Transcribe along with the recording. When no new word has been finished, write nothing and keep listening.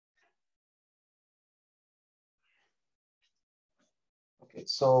Okay,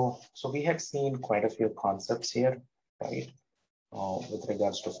 so we have seen quite a few concepts here, right? With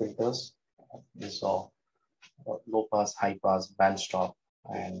regards to filters, we saw low pass, high pass, band stop,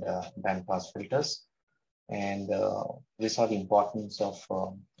 and band pass filters, and we saw the importance of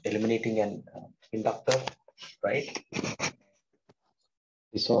eliminating an inductor, right?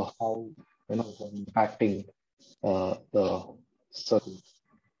 We saw how it's impacting the circuit,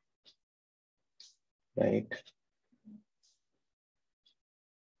 right?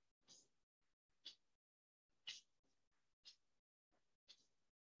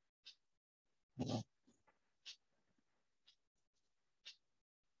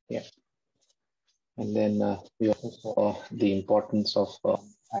 Yeah. And then we also saw the importance of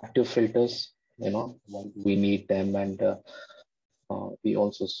active filters, why we need them. And we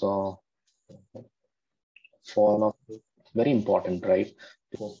also saw fall off, very important, right?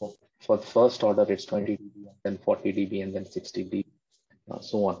 Because for the first order, it's 20 dB, and then 40 dB, and then 60 dB,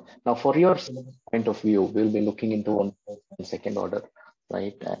 so on. Now, for your point of view, we'll be looking into one and second order,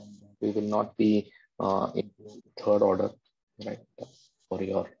 right? And we will not be into third order, right? For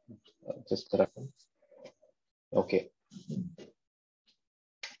your just reference. Okay.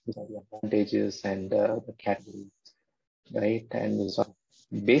 These are the advantages and the categories, right? And these are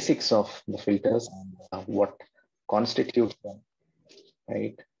basics of the filters and what constitutes them,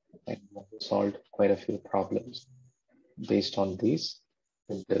 right? And we solved quite a few problems based on these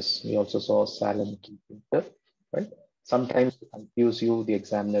filters. We also saw Salem key filter, right? Sometimes to confuse you, the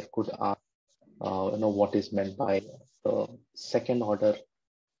examiner could ask, what is meant by the second order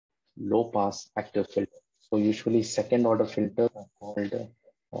low pass active filter. So usually second order filters are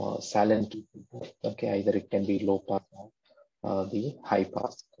called Salem key filter. Okay, either it can be low pass or the high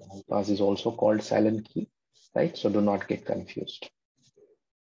pass. High pass is also called Salem key, right? So do not get confused,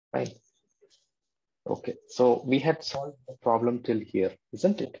 right? Okay, so we had solved the problem till here,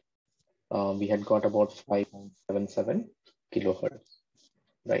 isn't it? We had got about 5.77 kilohertz,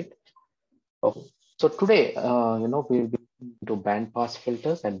 right? Okay. So today, we'll be into band pass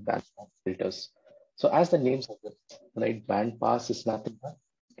filters and band stop filters. So as the name suggests, right, band pass is nothing but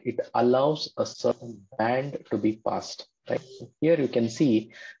it allows a certain band to be passed, right? So here you can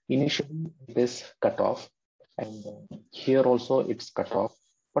see initially it is cut off, and here also it's cut off,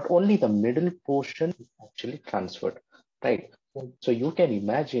 but only the middle portion is actually transferred, right? So you can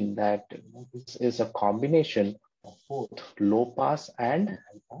imagine that this is a combination of both low pass and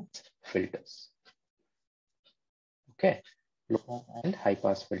high pass filters. Okay, low pass and high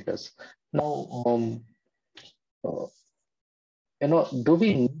pass filters. Now, do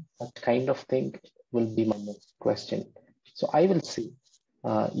we need that kind of thing? Will be my next question. So I will say,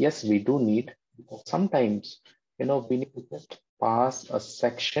 yes, we do need, because sometimes, we need to just pass a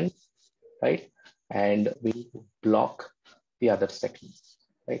section, right? And we need to block the other sections,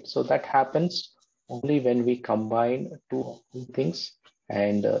 right? So that happens only when we combine two things.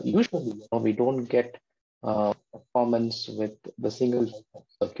 And usually, we don't get performance with the single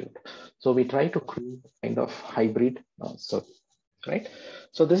circuit. So we try to create a kind of hybrid circuit, right?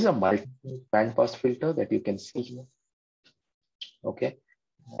 So this is a multi-band pass filter that you can see here. Okay,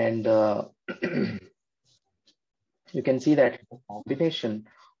 and you can see that the combination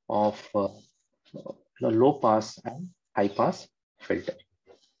of low pass and high pass filter.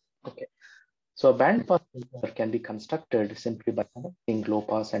 Okay, so a band pass filter can be constructed simply by connecting low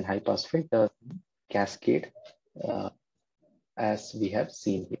pass and high pass filter cascade, as we have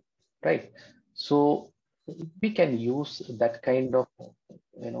seen here, right? So we can use that kind of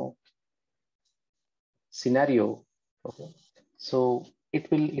scenario. Okay, so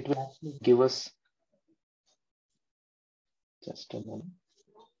it will actually give us, just a moment.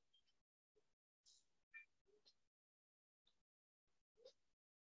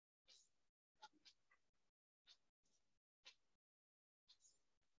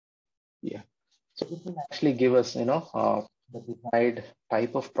 Yeah, so it will actually give us the desired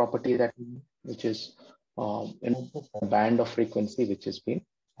type of property that we need, which is a band of frequency which has been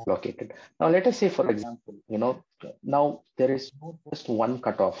allocated. Now let us say, for example, now there is not just one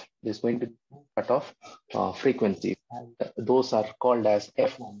cutoff. There's going to be two cutoff frequencies, and those are called as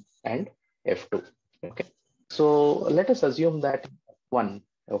F1 and F2. Okay, so let us assume that F1,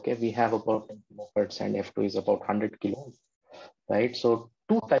 okay, we have about 10 kilohertz and F2 is about 100 kilohertz, right? So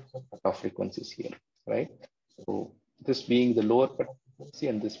two types of cutoff frequencies here, right? So this being the lower cutoff frequency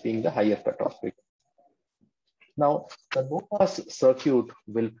and this being the higher cutoff frequency. Now, the low pass circuit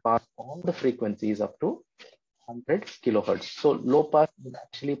will pass all the frequencies up to 100 kilohertz. So low pass will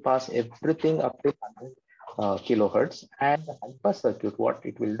actually pass everything up to 100 kilohertz, and the high pass circuit, what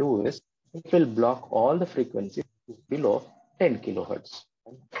it will do is it will block all the frequencies below 10 kilohertz.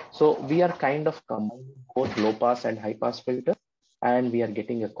 So we are kind of combining both low pass and high pass filter, and we are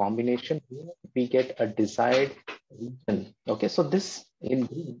getting a combination. We get a desired region. Okay, so this in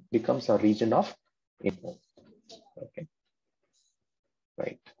green becomes a region of interest. Okay,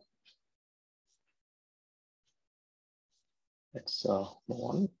 right. Let's move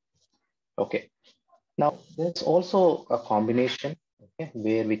on. Okay, now there's also a combination, okay,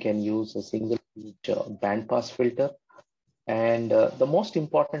 where we can use a single band pass filter. And the most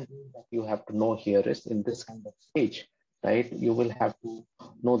important thing that you have to know here is in this kind of stage, right? You will have to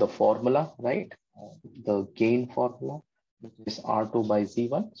know the formula, right? The gain formula, which is R2 by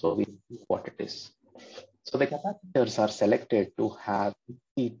Z1. So we know what it is. So the capacitors are selected to have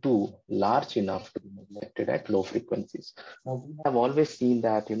C2 large enough to be neglected at low frequencies. Now we have always seen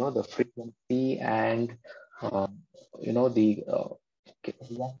that, the frequency and, the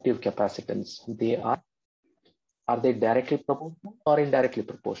reactive capacitance, are they directly proportional or indirectly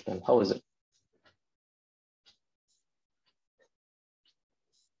proportional? How is it?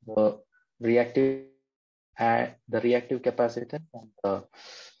 The reactive capacitance and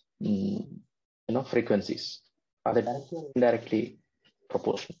the frequencies, are they directly or indirectly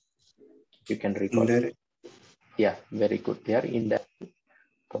proportional? You can recall. Indirect. Yeah, very good. They are indirectly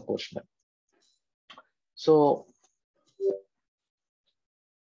proportional. So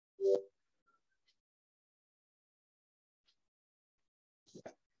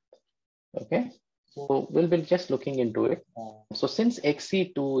okay, so we'll be just looking into it. So since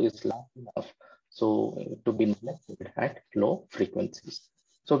XC2 is large enough, so to be neglected at low frequencies.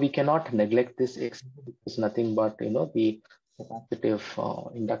 So we cannot neglect this XC2 because nothing but the capacitive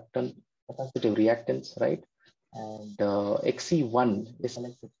inductance, capacitive reactance, right? And XC1 is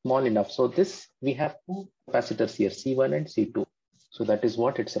selected small enough. So this we have two capacitors here, C1 and C2. So that is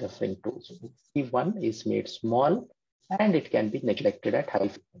what it's referring to. So XC1 is made small and it can be neglected at high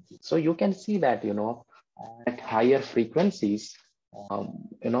frequencies. So you can see that, at higher frequencies,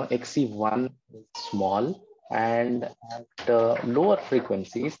 XC1 is small and at lower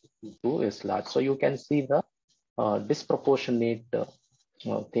frequencies, C2 is large. So you can see the disproportionate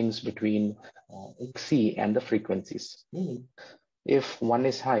things between XC and the frequencies. Meaning, if one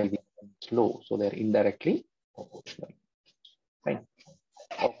is high, the other is low, so they're indirectly proportional. Right?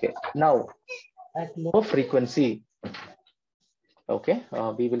 Okay. Now, at low frequency, okay,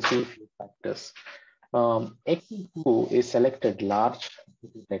 we will see a few factors. XC2 is selected large,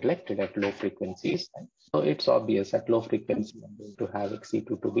 neglected at low frequencies. So it's obvious at low frequency, I'm going to have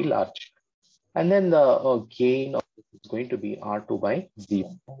XC2 to be large. And then the gain of this is going to be R2 by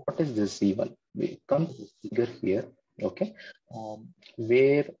Z1. What is this Z1? We come to this figure here, okay,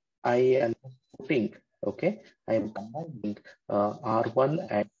 where I am putting, okay, I am combining R1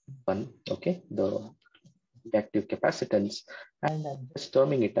 and Z1, okay, the reactive capacitance, and I'm just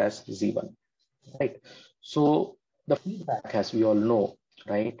terming it as Z1, right? So the feedback, as we all know,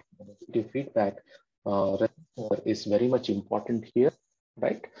 right, the feedback resistor is very much important here,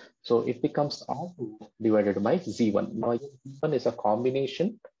 right? So it becomes R2 divided by Z1. Now Z1 is a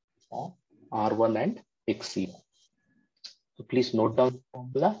combination of R1 and XC1. So please note down the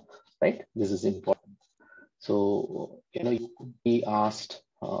formula, right? This is important. So, you could be asked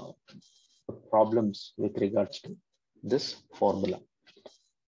problems with regards to this formula.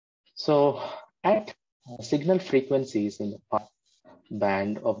 So at signal frequencies in the pass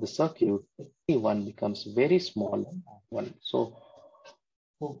band of the circuit, XC1 becomes very small one. So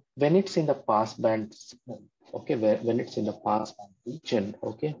when it's in the pass band signal, okay, when it's in the pass band region,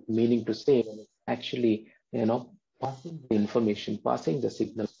 okay, meaning to say actually, passing the information, passing the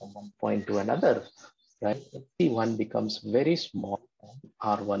signal from one point to another, right? XC1 becomes very small,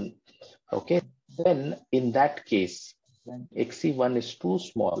 R1. Okay, then in that case, when XC1 is too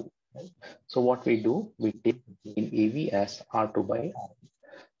small, right? So what we do, we take in AV as R2 by R1.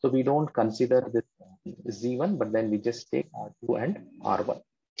 So we don't consider this Z1, but then we just take R2 and R1.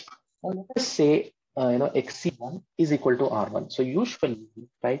 Now let us say, XC1 is equal to R1. So usually we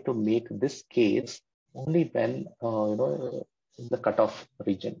try to make this case only when, in the cutoff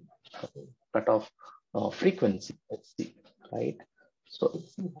region, cutoff frequency, XC, right? So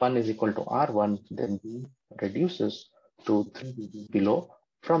if C1 is equal to R1, then B reduces to 3 dB below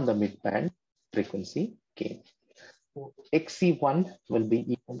from the midband frequency gain. So XC1 will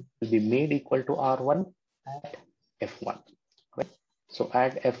be made equal to R1 at F1. Right? So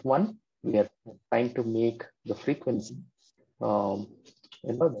at F1, we are trying to make the frequency, the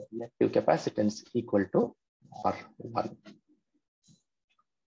elective capacitance equal to R1.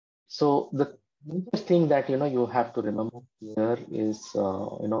 So the major thing that you have to remember here is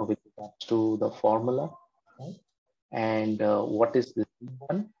with regards to the formula, right? and what is this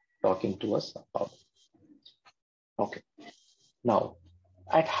one talking to us about? Okay, now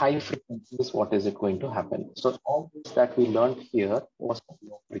at high frequencies, what is it going to happen? So all this that we learned here was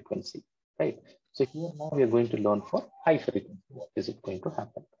low frequency, right? So here now we are going to learn for high frequency. What is it going to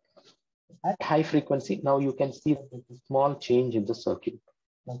happen? At high frequency, now you can see that there's a small change in the circuit.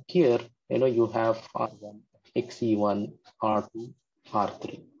 Now here, you have R1, XE1, R2,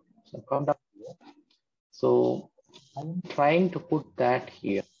 R3. So come down here. So I'm trying to put that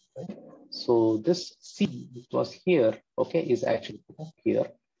here. Right? So this C, which was here, okay, is actually put up here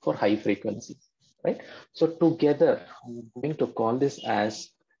for high frequency, right? So together, I'm going to call this as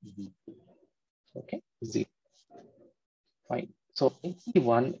Z, okay, Z. Fine. So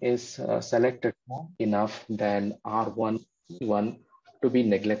XE1 is selected more enough than R1, E1 to be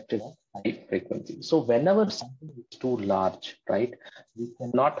neglected at high frequency. So whenever something is too large, right, we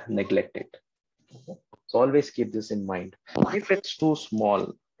cannot neglect it. Okay? So always keep this in mind. If it's too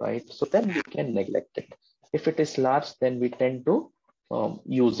small, right, so then we can neglect it. If it is large, then we tend to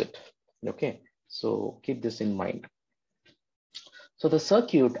use it. Okay, so keep this in mind. So the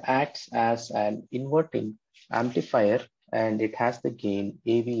circuit acts as an inverting amplifier and it has the gain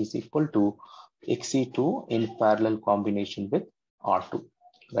AV is equal to XC2 in parallel combination with R2,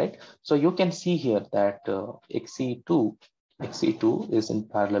 right? So you can see here that XC2 is in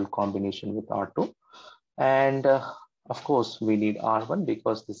parallel combination with R2. And of course, we need R1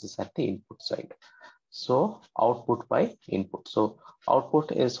 because this is at the input side. So output by input. So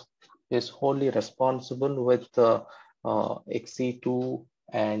output is wholly responsible with XC2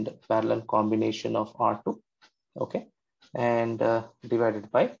 and parallel combination of R2, okay, and divided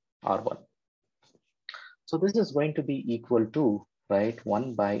by R1. So this is going to be equal to, right,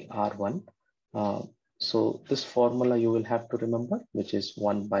 1 by R1. So this formula you will have to remember, which is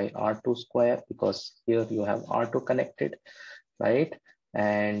 1 by R2 square, because here you have R2 connected, right?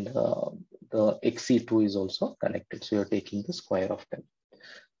 And the XC2 is also connected. So you're taking the square of them.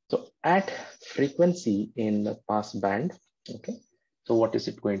 So at frequency in the pass band, okay, so what is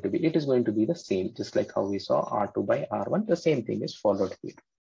it going to be? It is going to be the same, just like how we saw R2 by R1, the same thing is followed here,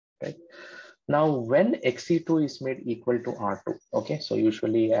 right? Now, when XC2 is made equal to R2, okay, so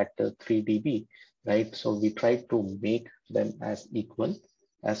usually at 3 dB, right? So we try to make them as equal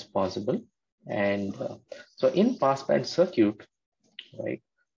as possible. And so in passband circuit, right?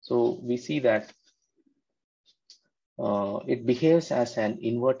 So we see that it behaves as an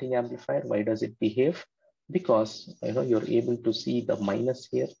inverting amplifier. Why does it behave? Because you're able to see the minus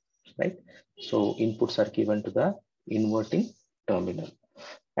here, right? So inputs are given to the inverting terminal.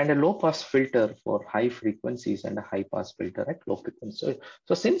 And a low pass filter for high frequencies and a high pass filter at low frequency.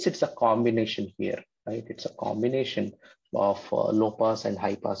 So since it's a combination here, right? It's a combination of low pass and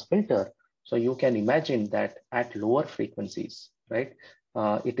high pass filter. So you can imagine that at lower frequencies, right?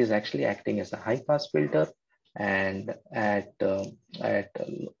 It is actually acting as a high pass filter, and at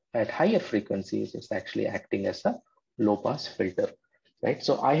higher frequencies, it's actually acting as a low pass filter. Right,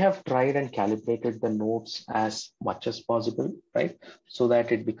 so I have tried and calibrated the nodes as much as possible, right, so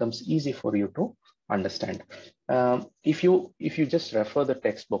that it becomes easy for you to understand. If you just refer the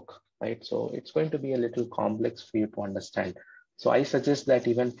textbook, right, so it's going to be a little complex for you to understand. So I suggest that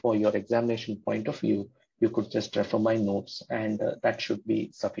even for your examination point of view, you could just refer my notes, and that should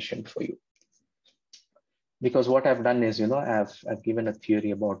be sufficient for you. Because what I've done is, I've given a theory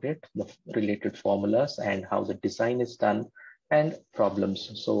about it, the related formulas and how the design is done, and problems.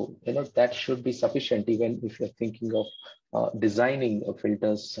 So, that should be sufficient even if you're thinking of designing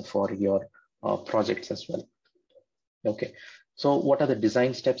filters for your projects as well. Okay, so what are the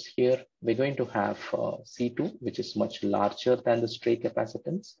design steps here? We're going to have C2, which is much larger than the stray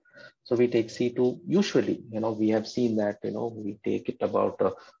capacitance. So we take C2, usually, we have seen that, we take it about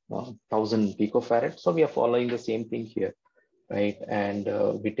 1000 picofarad. So we are following the same thing here, right? And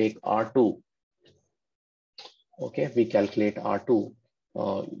we take R2. Okay, we calculate R2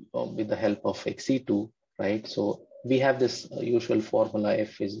 with the help of XC2, right? So we have this usual formula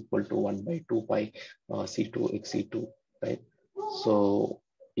F is equal to 1 by 2 pi C2 XC2, right? So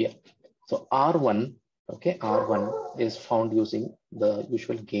yeah, so R1, okay, R1 is found using the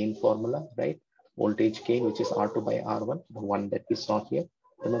usual gain formula, right? Voltage gain, which is R2 by R1, the one that we saw here.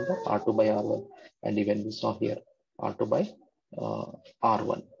 Remember, R2 by R1, and even we saw here R2 by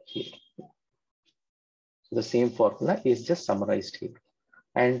R1 here. The same formula is just summarized here.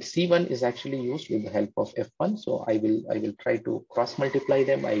 And C1 is actually used with the help of F1. So I will try to cross multiply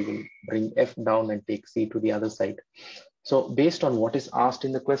them. I will bring F down and take C to the other side. So based on what is asked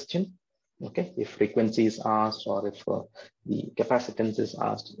in the question, okay, if frequency is asked or if the capacitance is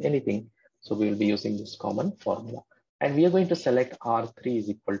asked, anything, so we will be using this common formula. And we are going to select R3 is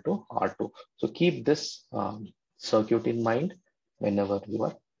equal to R2. So keep this circuit in mind whenever you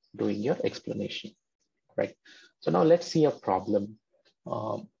are doing your explanation, right? So now let's see a problem.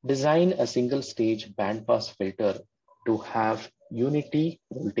 Design a single stage band pass filter to have unity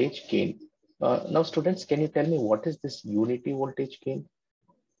voltage gain. Now students, can you tell me what is this unity voltage gain?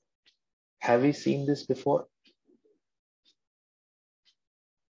 Have we seen this before?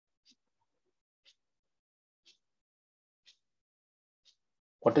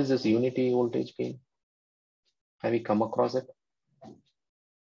 What is this unity voltage gain? Have you come across it?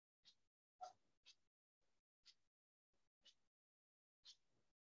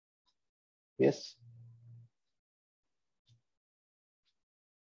 Yes.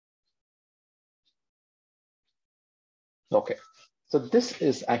 Okay. So this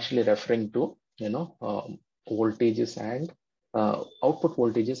is actually referring to, voltages and output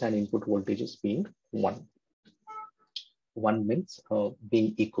voltages and input voltages being one. One means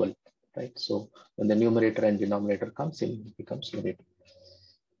being equal, right? So when the numerator and denominator comes in, it becomes unity.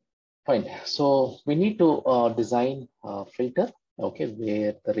 Fine. So we need to design a filter, okay,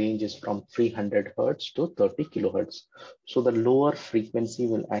 where the range is from 300 hertz to 30 kilohertz. So the lower frequency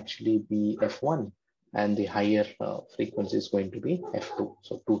will actually be F1 and the higher frequency is going to be F2.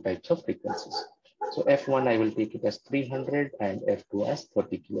 So two types of frequencies. So F1, I will take it as 300 and F2 as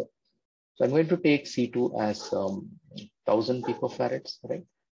 30 kilo. So I'm going to take C2 as 1000 picofarads, right?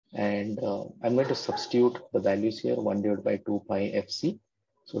 And I'm going to substitute the values here, 1 divided by 2 pi FC.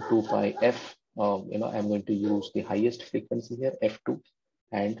 So 2 pi F, I'm going to use the highest frequency here, F2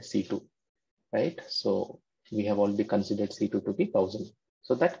 and C2, right? So we have already considered C2 to be 1000.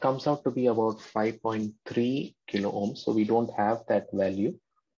 So that comes out to be about 5.3 kilo ohms. So we don't have that value.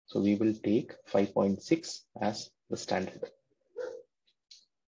 So we will take 5.6 as the standard.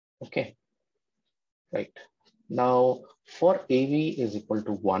 Okay. Right. Now, for AV is equal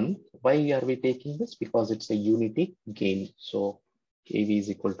to 1, why are we taking this? Because it's a unity gain. So AV is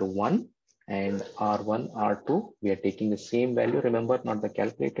equal to 1 and R1, R2, we are taking the same value. Remember, not the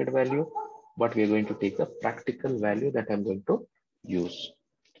calculated value, but we are going to take the practical value that I'm going to use.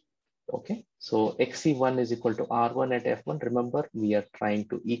 Okay, so XC1 is equal to R1 at F1. Remember, we are trying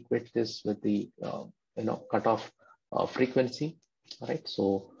to equate this with the cutoff frequency, right?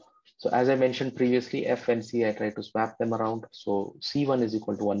 So as I mentioned previously, F and C, I try to swap them around. So C1 is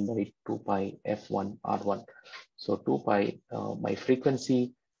equal to 1 by 2 pi F1 R1. So 2 pi, my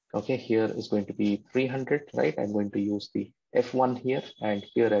frequency, okay, here is going to be 300, right? I'm going to use the F1 here, and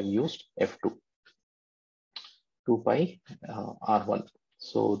here I've used F2, 2 pi R1.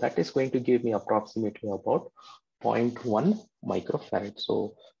 So that is going to give me approximately about 0.1 microfarad.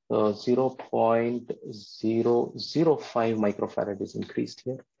 So 0.005 microfarad is increased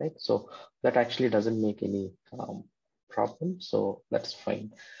here, right? So that actually doesn't make any problem. So that's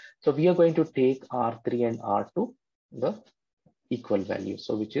fine. So we are going to take R3 and R2, the equal value,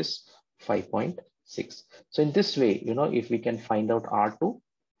 so which is 5.6. So in this way, if we can find out R2,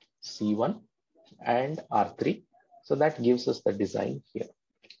 C1, and R3, so that gives us the design here.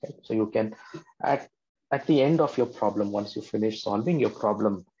 Right? So you can, at the end of your problem, once you finish solving your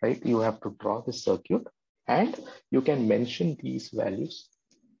problem, right, you have to draw the circuit and you can mention these values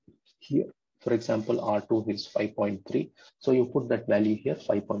here. For example, R2 is 5.3. So you put that value here,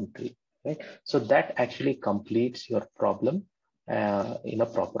 5.3, right? So that actually completes your problem in a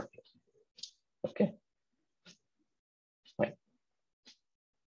proper way. Okay. Fine.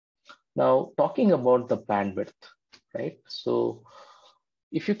 Now, talking about the bandwidth, right? So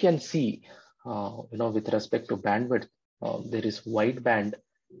if you can see, with respect to bandwidth, there is wide band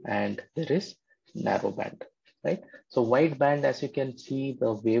and there is narrow band, right? So wide band, as you can see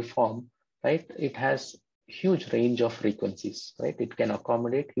the waveform, right? It has huge range of frequencies, right? It can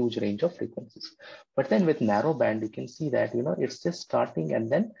accommodate huge range of frequencies. But then with narrow band, you can see that, it's just starting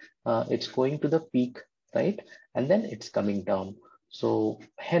and then it's going to the peak, right? And then it's coming down. So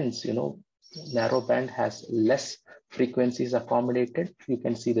hence, narrow band has less frequencies accommodated. You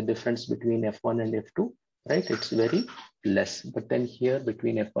can see the difference between F1 and F2, right? It's very less, but then here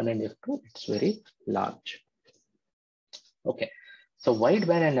between F1 and F2, it's very large. Okay, so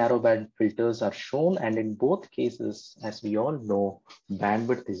wideband and narrowband filters are shown, and in both cases, as we all know,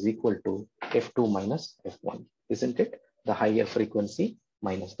 bandwidth is equal to F2 minus F1, isn't it? The higher frequency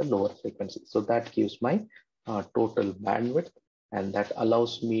minus the lower frequency. So that gives my total bandwidth, and that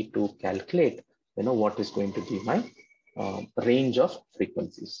allows me to calculate, what is going to be my range of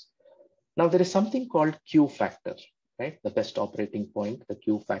frequencies. Now there is something called Q factor, right? The best operating point, the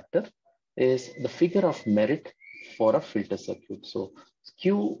Q factor, is the figure of merit for a filter circuit. So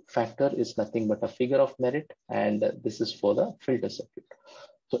Q factor is nothing but a figure of merit, and this is for the filter circuit.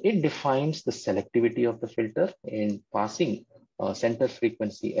 So it defines the selectivity of the filter in passing center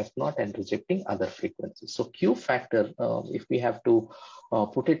frequency F0 and rejecting other frequencies. So Q factor, if we have to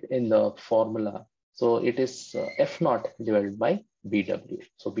put it in the formula, so it is F0 divided by BW.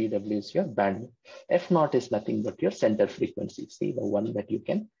 So BW is your bandwidth. F0 is nothing but your center frequency. See the one that you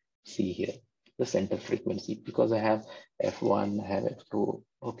can see here, the center frequency, because I have F1, I have F2,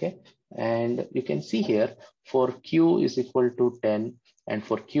 okay? And you can see here for Q is equal to 10 and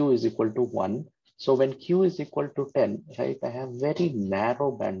for Q is equal to 1. So when Q is equal to 10, right, I have very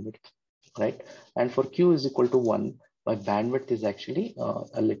narrow bandwidth, right? And for Q is equal to 1, my bandwidth is actually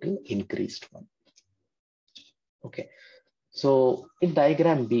a little increased one. Okay, so in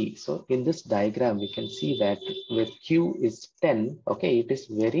diagram B, so in this diagram, we can see that with Q is 10, okay, it is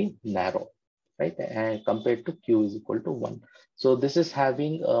very narrow, right? And compared to Q is equal to 1. So this is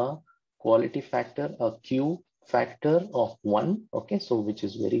having a quality factor, a Q factor of 1, okay, so which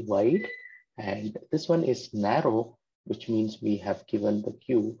is very wide. And this one is narrow, which means we have given the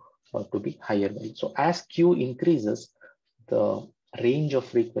Q to be higher value. So as Q increases, the range of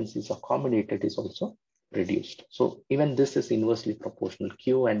frequencies accommodated is also reduced. So even this is inversely proportional,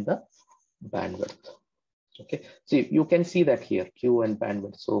 Q and the bandwidth. Okay, so you can see that here, Q and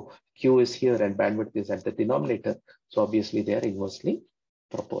bandwidth. So Q is here and bandwidth is at the denominator. So obviously they are inversely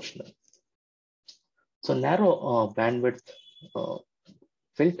proportional. So narrow bandwidth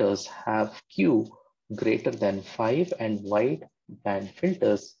filters have Q greater than 5 and wide band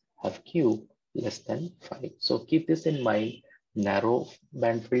filters have Q less than 5. So keep this in mind. Narrow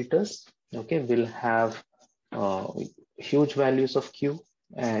band filters, okay, will have huge values of Q,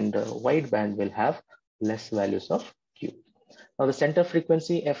 and wide band will have less values of Q. Now the center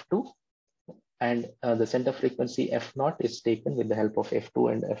frequency F2 and the center frequency F0 is taken with the help of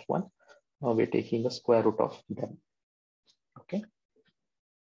F2 and F1. We're taking the square root of them. Okay.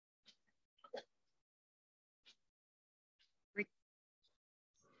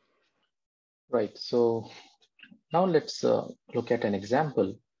 Right. So now let's look at an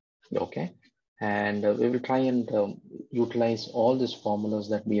example. Okay. And we will try and utilize all these formulas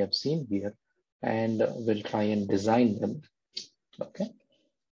that we have seen here, and we'll try and design them. Okay.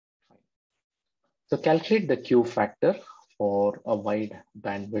 So calculate the Q factor for a wide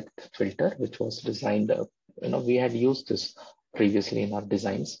bandwidth filter, which was designed, we had used this previously in our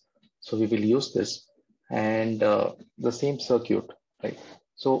designs. So we will use this and the same circuit, right?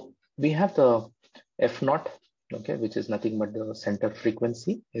 So we have the F0, okay, which is nothing but the center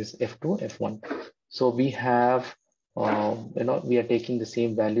frequency is F2, F1. So we have, we are taking the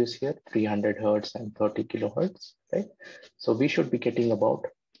same values here, 300 Hertz and 30 kilohertz, right? So we should be getting about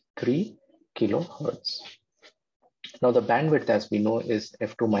 3 kilohertz. Now the bandwidth, as we know, is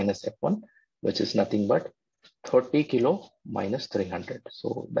F2 minus F1, which is nothing but 30 kilo minus 300.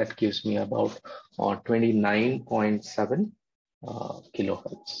 So that gives me about 29.7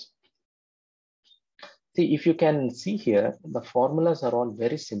 kilohertz. See, if you can see here, the formulas are all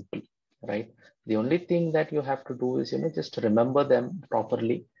very simple, right? The only thing that you have to do is, just remember them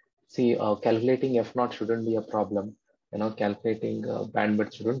properly. See, calculating F0 shouldn't be a problem. Calculating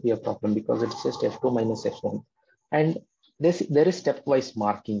bandwidth shouldn't be a problem because it's just F2 minus F1. And there is stepwise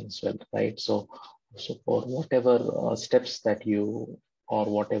marking as well, right? So for whatever steps that you, or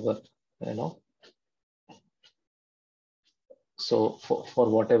whatever, so for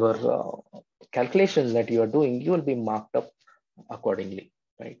whatever calculations that you are doing, you will be marked up accordingly,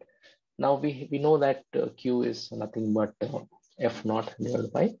 right? Now we know that Q is nothing but F0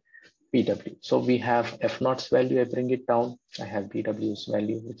 divided by BW. So we have F0's value, I bring it down. I have BW's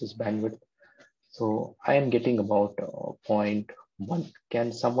value, which is bandwidth. So I am getting about 0.1.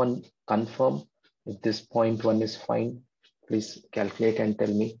 Can someone confirm if this 0.1 is fine? Please calculate and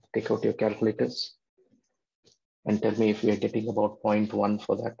tell me, take out your calculators and tell me if we are getting about 0.1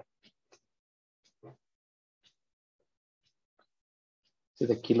 for that. So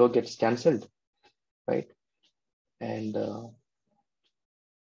the kilo gets cancelled, right? And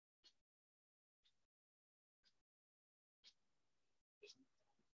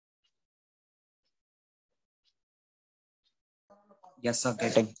yes, sir,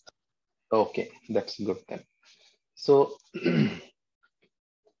 getting. Okay, that's good then. So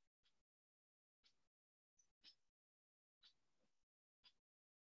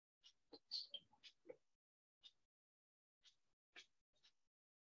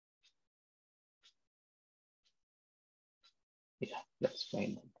yeah, that's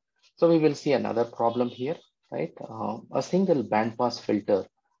fine. So we will see another problem here, right? A single bandpass filter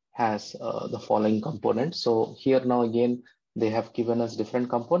has the following components. So here now again, they have given us different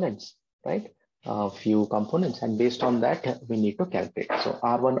components, right? A few components, and based on that, we need to calculate. So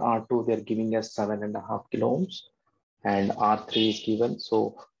R1, R2, they're giving us 7.5 kilo ohms, and R3 is given.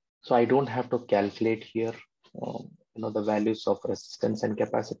 So I don't have to calculate here, the values of resistance and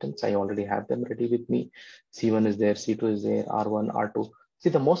capacitance. I already have them ready with me. C1 is there, C2 is there, R1, R2. See,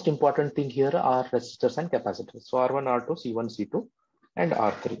 the most important thing here are resistors and capacitors. So R1, R2, C1, C2, and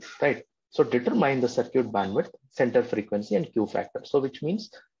R3, right? So determine the circuit bandwidth, center frequency, and Q factor. So which means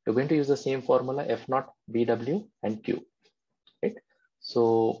you're going to use the same formula, F naught, BW, and Q, right?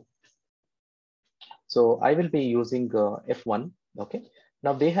 So I will be using F1, okay?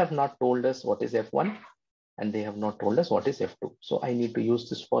 Now they have not told us what is F1, and they have not told us what is F2. So I need to use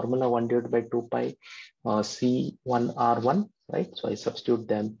this formula 1 divided by 2 pi C1R1, right? So I substitute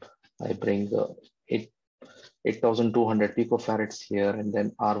them. I bring 8,200 picofarads here, and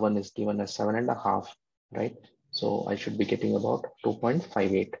then R1 is given as 7.5, right? So I should be getting about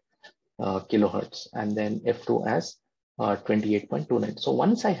 2.58 kilohertz, and then F2 as 28.29. So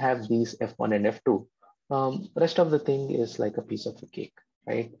once I have these F1 and F2, rest of the thing is like a piece of a cake,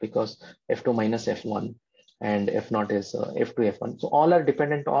 right? Because F2 minus F1 and F0 is F2, F1. So all are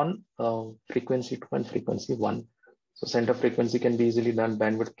dependent on frequency 2 and frequency 1. So center frequency can be easily done,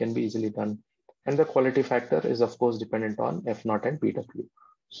 bandwidth can be easily done. And the quality factor is of course dependent on F0 and BW.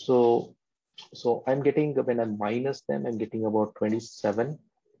 So I'm getting, when I minus them, I'm getting about 27,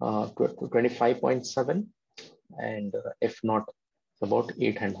 25.7, and F0 is about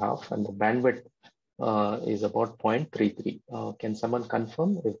 8.5, and the bandwidth is about 0.33. Can someone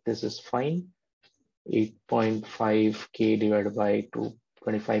confirm if this is fine? 8.5 K divided by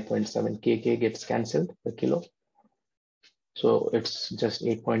 25.7 KK gets cancelled per kilo. So it's just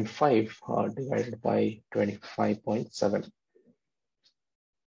 8.5 divided by 25.7.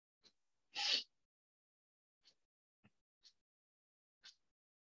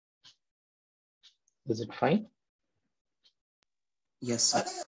 Is it fine? Yes, sir.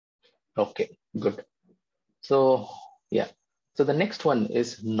 Okay, good. So yeah, so the next one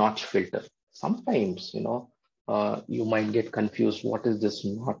is notch filter. Sometimes, you might get confused. What is this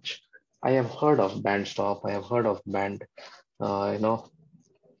notch? I have heard of band stop. I have heard of band,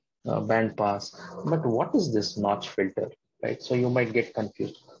 band pass. But what is this notch filter, right? So you might get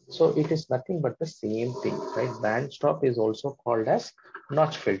confused. So it is nothing but the same thing, right? Band stop is also called as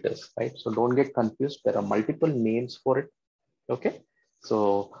notch filters, right? So don't get confused. There are multiple names for it. Okay.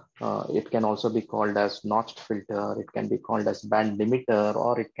 So it can also be called as notched filter. It can be called as band limiter,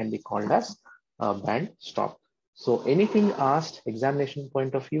 or it can be called as band stop. So anything asked examination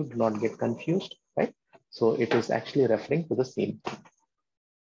point of view, do not get confused, right? So it is actually referring to the same thing.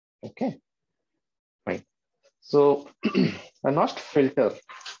 Okay, right. So a notched filter,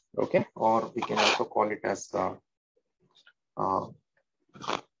 okay, or we can also call it as a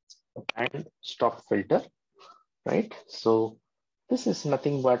band stop filter, right? So this is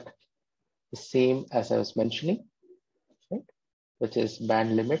nothing but the same as I was mentioning, right? Which is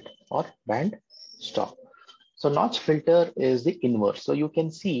band limit or band stop. So notch filter is the inverse. So you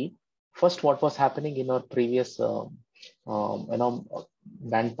can see first what was happening in our previous band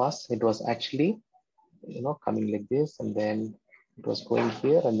pass. It was actually coming like this, and then it was going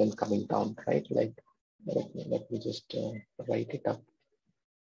here and then coming down, right? Like let me just write it up.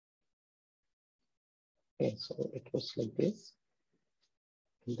 Okay, so it was like this,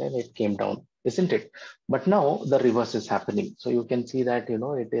 and then it came down, isn't it? But now the reverse is happening. So you can see that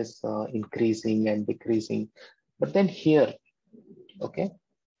it is increasing and decreasing. But then here, okay.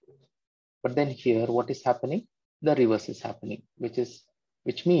 But then here, what is happening? The reverse is happening,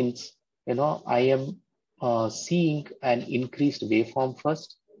 which means I am seeing an increased waveform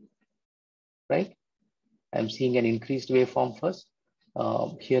first, right? I'm seeing an increased waveform first.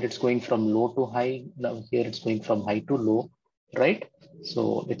 Here it's going from low to high. Now here it's going from high to low, right?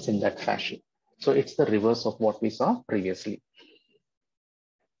 So it's in that fashion. So it's the reverse of what we saw previously.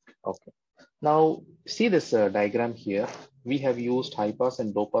 Okay. Now see this diagram here. We have used high pass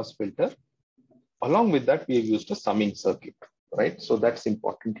and low pass filter. Along with that, we have used a summing circuit, right? So that's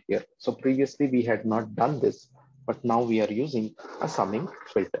important here. So previously we had not done this, but now we are using a summing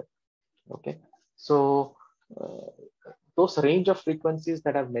filter. Okay. So those range of frequencies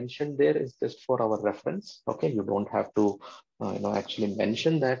that I've mentioned there is just for our reference. Okay, you don't have to actually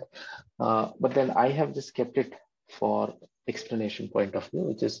mention that, but then I have just kept it for explanation point of view,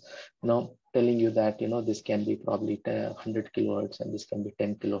 which is telling you that this can be probably 100 kilohertz and this can be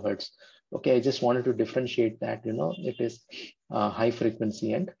 10 kilohertz. Okay, I just wanted to differentiate that it is high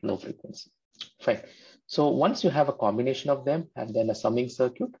frequency and low frequency. Fine. So once you have a combination of them and then a summing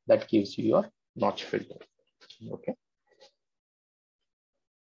circuit, that gives you your notch filter. Okay.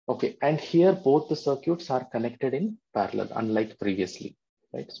 Okay, and here both the circuits are connected in parallel, unlike previously,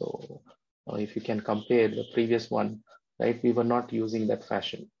 right? So if you can compare the previous one, right, we were not using that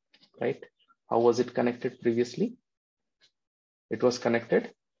fashion, right? How was it connected previously? It was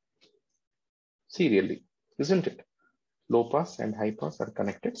connected serially, isn't it? Low pass and high pass are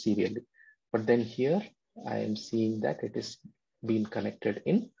connected serially. But then here I am seeing that it is being connected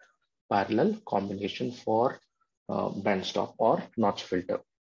in parallel combination for band stop or notch filter.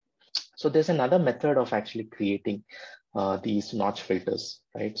 So there's another method of actually creating these notch filters,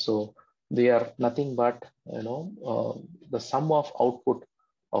 right? So they are nothing but the sum of output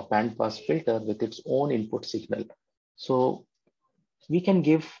of band pass filter with its own input signal. So we can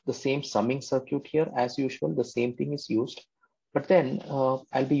give the same summing circuit here as usual. The same thing is used, but then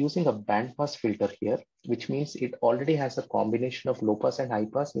I'll be using a band pass filter here, which means it already has a combination of low pass and high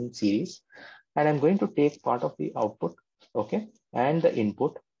pass in series. And I'm going to take part of the output, okay, and the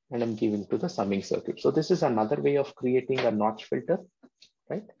input, and I'm giving to the summing circuit. So this is another way of creating a notch filter,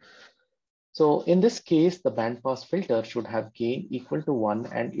 right? So in this case, the band pass filter should have gain equal to 1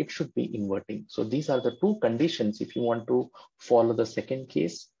 and it should be inverting. So these are the two conditions if you want to follow the second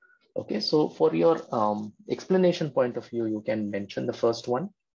case. Okay, so for your explanation point of view, you can mention the first one.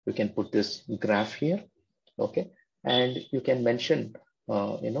 You can put this graph here, okay, and you can mention,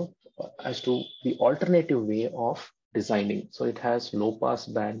 as to the alternative way of designing. So it has low pass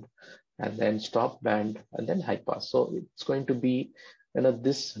band and then stop band and then high pass. So it's going to be,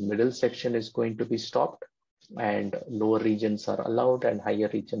 this middle section is going to be stopped and lower regions are allowed and higher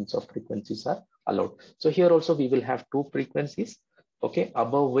regions of frequencies are allowed. So here also we will have two frequencies, okay,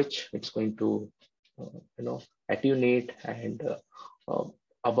 above which it's going to, attenuate, and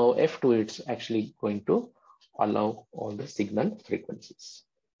above F2, it's actually going to allow all the signal frequencies,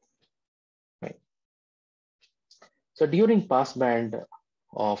 right? So during pass band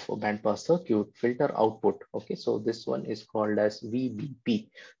of band pass circuit, filter output, okay, so this one is called as VBP,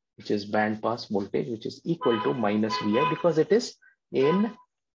 which is band pass voltage, which is equal to minus VI because it is in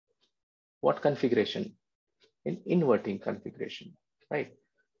what configuration? In inverting configuration, right?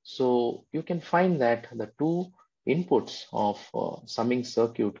 So you can find that the two inputs of summing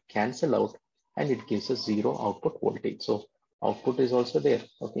circuit cancel out and it gives us zero output voltage. So output is also there,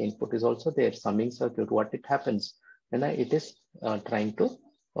 okay, input is also there. Summing circuit, what it happens, and it is trying to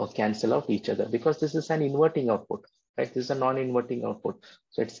cancel out each other because this is an inverting output, right? This is a non-inverting output.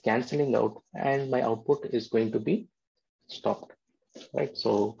 So it's canceling out and my output is going to be stopped, right?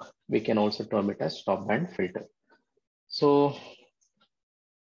 So we can also term it as stop band filter. So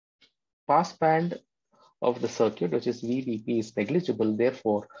pass band of the circuit, which is VBP, is negligible.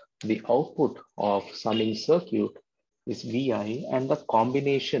 Therefore, the output of summing circuit is VI, and the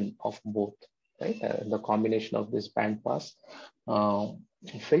combination of both, right? The combination of this band pass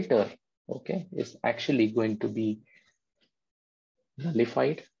filter, okay, is actually going to be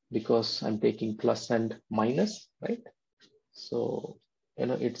nullified because I'm taking plus and minus, right? So,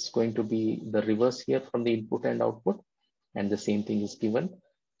 it's going to be the reverse here from the input and output, and the same thing is given.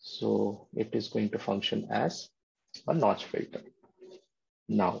 So it is going to function as a notch filter.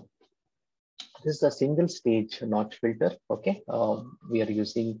 Now, this is a single stage notch filter. Okay, we are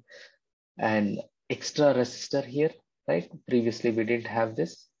using an extra resistor here, right? Previously, we didn't have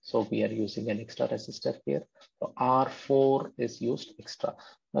this. So we are using an extra resistor here. So R4 is used extra.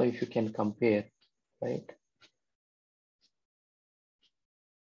 Now, if you can compare, right?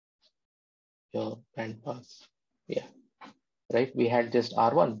 Your band pass. Yeah, right? We had just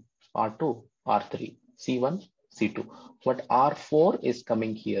R1, R2, R3, C1, C2. But R4 is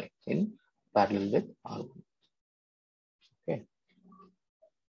coming here in parallel with R1. Okay.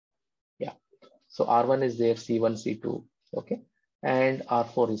 Yeah. So R1 is there, C1, C2. Okay. And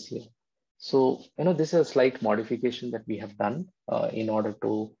R4 is here. So, this is a slight modification that we have done in order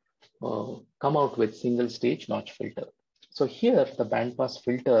to come out with single stage notch filter. So here the band pass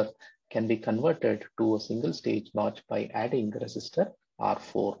filter can be converted to a single stage notch by adding resistor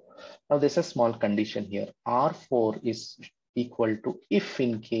R4. Now there's a small condition here. R4 is equal to, if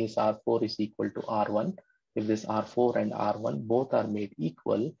in case R4 is equal to R1, if this R4 and R1 both are made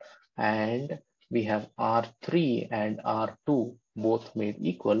equal and we have R3 and R2 both made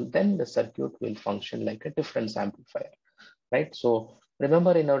equal, then the circuit will function like a difference amplifier, right? So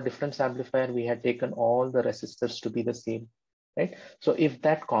remember in our difference amplifier, we had taken all the resistors to be the same, right? So if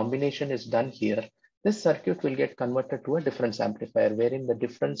that combination is done here, this circuit will get converted to a difference amplifier wherein the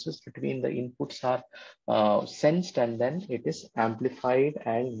differences between the inputs are sensed and then it is amplified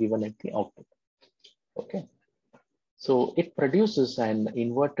and given at the output, okay? So it produces an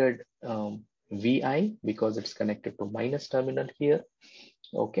inverted VI because it's connected to minus terminal here.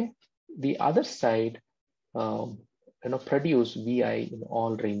 Okay, the other side, produce VI in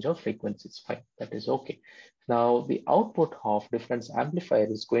all range of frequencies. Fine, that is okay. Now the output of difference amplifier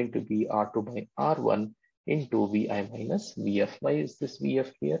is going to be R2 by R1 into VI minus VF. Why is this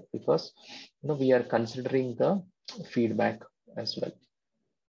VF here? Because we are considering the feedback as well.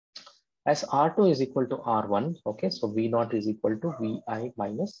 As R2 is equal to R1, okay, so V0 is equal to VI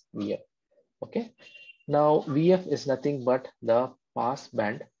minus VF. Okay, now VF is nothing but the pass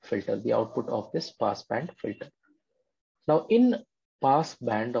band filter, the output of this pass band filter. Now in pass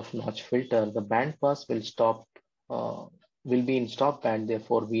band of notch filter, the band pass will be in stop band,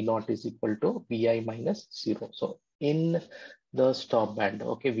 therefore V0 is equal to Vi minus 0. So in the stop band,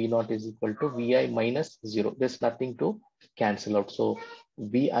 okay, V0 is equal to Vi minus 0. There's nothing to cancel out. So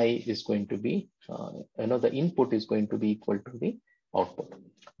Vi is going to be, the input is going to be equal to the output.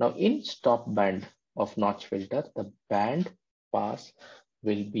 Now in stop band of notch filter, the band pass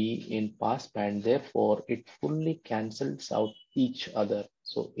will be in pass band, therefore it fully cancels out each other.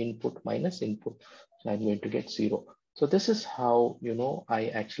 So input minus input, so I'm going to get 0. So this is how I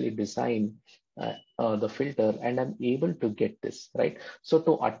actually design the filter, and I'm able to get this right. So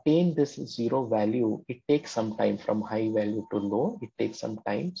to attain this 0 value, it takes some time. From high value to low, it takes some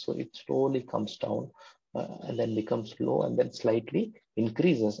time. So it slowly comes down and then becomes low and then slightly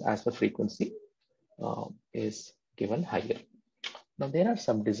increases as the frequency is given higher. Now there are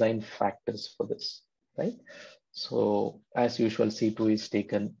some design factors for this, right? So as usual, C2 is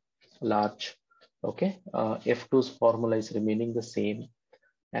taken large, okay? F2's formula is remaining the same,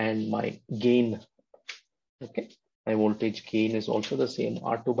 and my gain, okay? My voltage gain is also the same,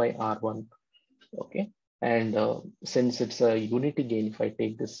 R2 by R1, okay? And since it's a unity gain, if I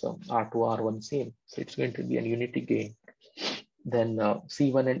take this R2, R1 same, so it's going to be a unity gain. Then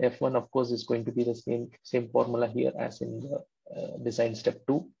C1 and F1, of course, is going to be the same formula here as in the design step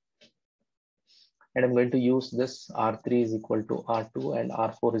 2. And I'm going to use this R3 is equal to R2 and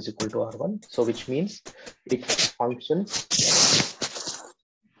R4 is equal to R1. So which means it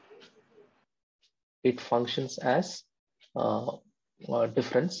functions as a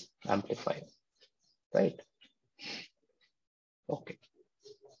difference amplifier, right? Okay.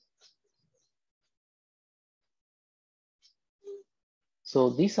 So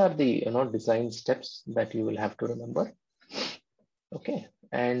these are the design steps that you will have to remember. Okay,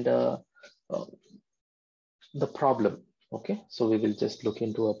 and the problem. Okay, so we will just look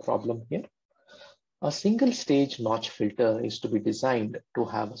into a problem here. A single stage notch filter is to be designed to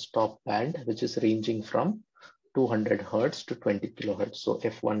have a stop band which is ranging from 200 Hertz to 20 kilohertz. So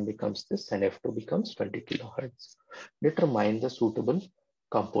F1 becomes this and F2 becomes 20 kilohertz. Determine the suitable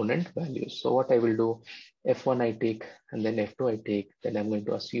component values. So what I will do, F1 I take and then F2 I take, then I'm going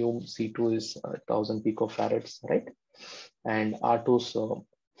to assume C2 is 1000 picofarads, right? And R2's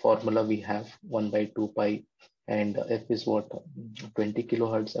formula we have 1 by 2 pi, and F is what, 20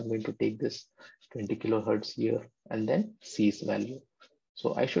 kilohertz. I'm going to take this 20 kilohertz here and then C's value.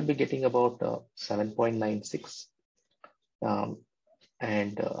 So I should be getting about 7.96.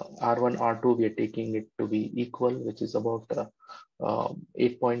 And R1, R2, we are taking it to be equal, which is about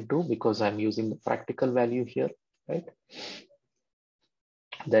 8.2 because I'm using the practical value here, right?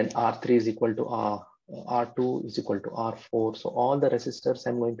 Then R3 is equal to R2 is equal to R4. So all the resistors,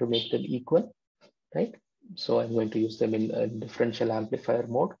 I'm going to make them equal, right? So I'm going to use them in differential amplifier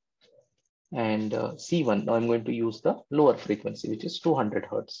mode. And C1, now I'm going to use the lower frequency, which is 200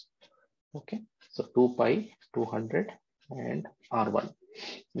 Hertz. Okay, so 2 pi, 200 and R1,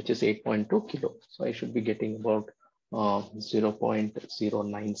 which is 8.2 kilo. So I should be getting about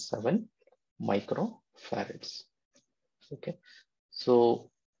 0.097 microfarads. Okay, so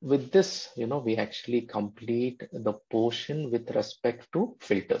with this, we actually complete the portion with respect to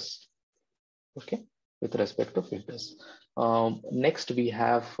filters. Okay, with respect to filters. Next, we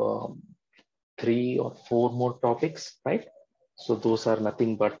have 3 or 4 more topics, right? So those are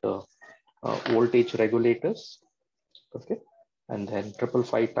nothing but voltage regulators, okay, and then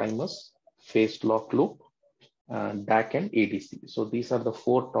 555 timers, phase lock loop, DAC and ADC. So these are the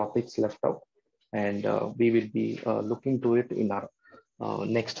 4 topics left out, and we will be looking to it in our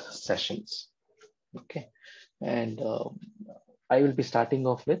next sessions. Okay, and I will be starting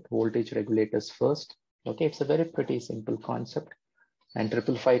off with voltage regulators first. Okay, it's a very pretty simple concept, and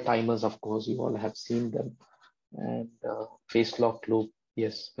 555 timers, of course, you all have seen them, and phase lock loop,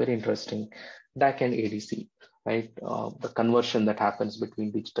 yes, very interesting. DAC and ADC, right? The conversion that happens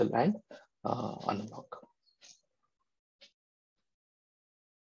between digital and analog.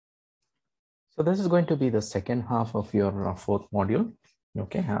 So this is going to be the second half of your 4th module.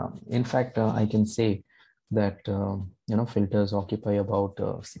 Okay, in fact, I can say that filters occupy about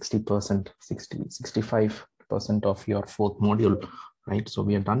 60%, 65% of your fourth module, right? So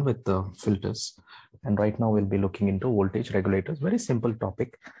we are done with the filters, and right now we'll be looking into voltage regulators. Very simple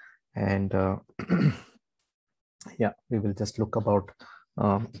topic, and yeah, we will just look about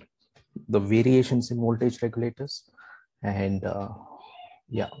the variations in voltage regulators and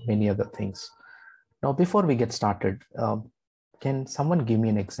yeah, many other things. Now, before we get started, can someone give me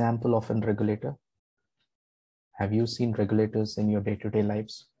an example of a regulator? Have you seen regulators in your day-to-day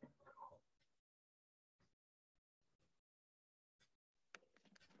lives?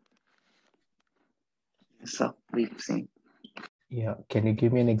 Yes, sir. We've seen Yeah, can you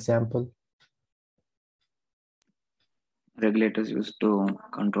give me an example? regulators used to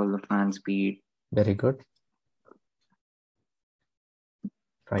control the fan speed. Very good.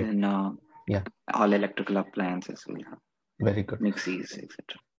 Right. Then yeah, all electrical appliances will have very good. mixies, etc.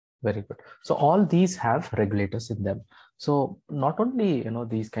 Very good. So all these have regulators in them. So not only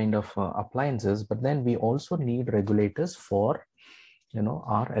these kind of appliances, but then we also need regulators for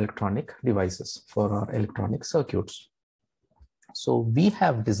our electronic devices, for our electronic circuits. So we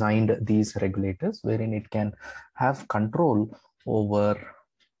have designed these regulators wherein it can have control over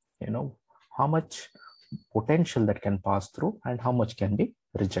how much potential that can pass through and how much can be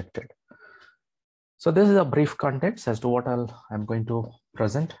rejected. So this is a brief context as to what I'm going to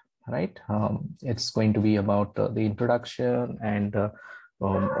present, right? It's going to be about the introduction and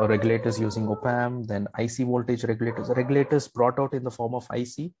regulators using op-amp, then IC voltage regulators brought out in the form of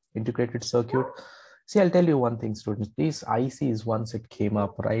IC, integrated circuit. See, I'll tell you one thing, students. These ICs, once it came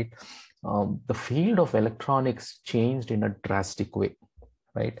up, right, the field of electronics changed in a drastic way,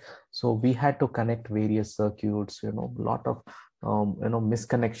 right? So we had to connect various circuits, a lot of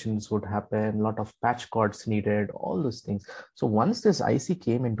misconnections would happen, a lot of patch cords needed, all those things. So once this IC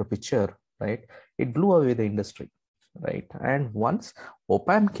came into picture, right, it blew away the industry, right? And once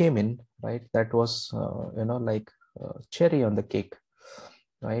op-amp came in, right, that was like cherry on the cake,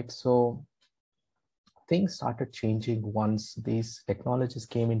 right? So things started changing once these technologies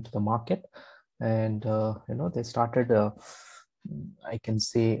came into the market, and they started I can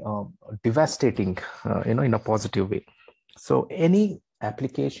say devastating in a positive way. So any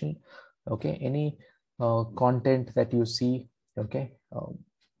application, okay, any content that you see, okay,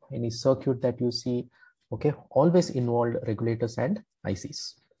 any circuit that you see, okay, always involved regulators and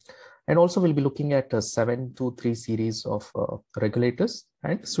ICs. And also we'll be looking at a 723 series of regulators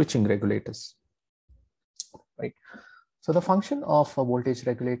and switching regulators, right? So the function of a voltage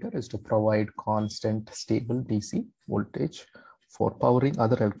regulator is to provide constant, stable DC voltage for powering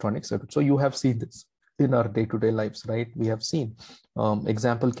other electronic circuits. So you have seen this in our day-to-day lives, right? We have seen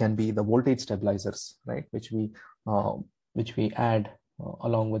example can be the voltage stabilizers, right? Which we add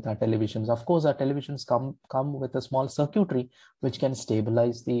along with our televisions. Of course, our televisions come with a small circuitry which can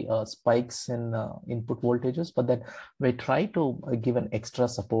stabilize the spikes in input voltages, but then we try to give an extra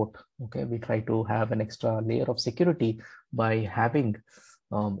support. Okay, we try to have an extra layer of security by having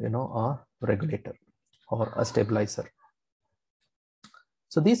a regulator or a stabilizer.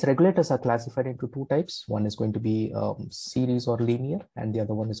 So these regulators are classified into two types. One is going to be series or linear, and the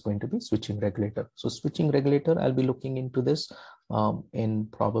other one is going to be switching regulator. So switching regulator, I'll be looking into this in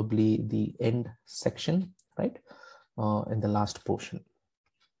probably the end section, right? In the last portion,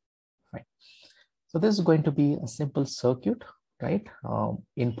 right? So this is going to be a simple circuit, right?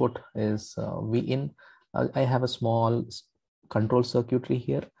 Input is Vin. I have a small control circuitry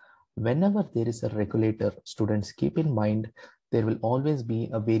here. Whenever there is a regulator, students keep in mind, there will always be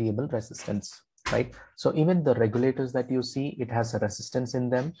a variable resistance, right? So even the regulators that you see, it has a resistance in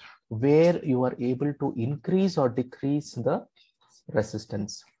them where you are able to increase or decrease the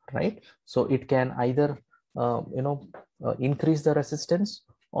resistance, right? So it can either, increase the resistance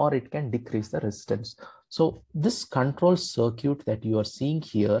or it can decrease the resistance. So this control circuit that you are seeing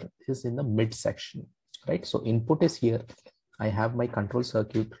here is in the mid section, right? So input is here. I have my control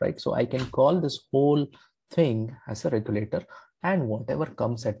circuit, right? So I can call this whole thing as a regulator, and whatever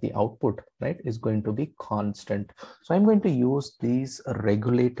comes at the output, right, is going to be constant. So I'm going to use these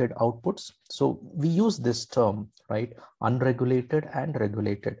regulated outputs. So we use this term, right, unregulated and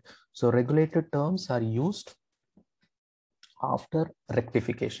regulated. So regulated terms are used after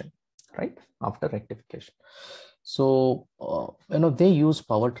rectification, right, after rectification. So they use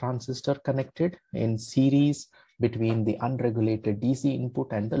power transistor connected in series between the unregulated DC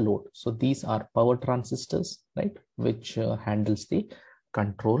input and the load. So these are power transistors, right, which handles the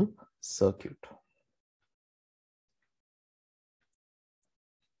control circuit.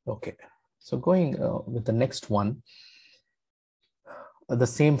 Okay, so going with the next one. the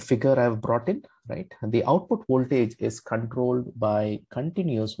same figure I've brought in, right? The output voltage is controlled by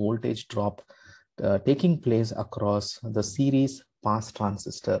continuous voltage drop taking place across the series pass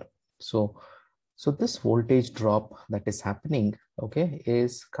transistor. So this voltage drop that is happening, okay,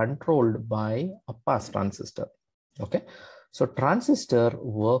 is controlled by a pass transistor, okay? So transistor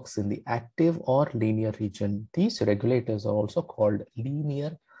works in the active or linear region. These regulators are also called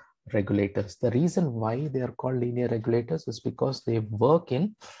linear regulators. The reason why they are called linear regulators is because they work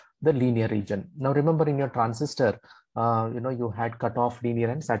in the linear region. Now remember, in your transistor, you had cutoff, linear,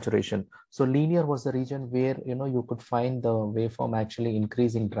 and saturation. So linear was the region where you could find the waveform actually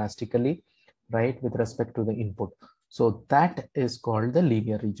increasing drastically, right, with respect to the input. So that is called the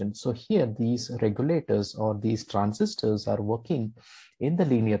linear region. So here these regulators or these transistors are working in the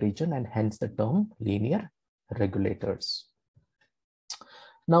linear region, and hence the term linear regulators.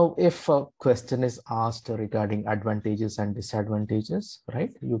 Now, if a question is asked regarding advantages and disadvantages,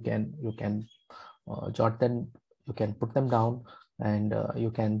 right, you can jot them, you can put them down, and you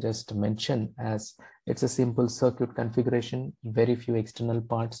can just mention as it's a simple circuit configuration, very few external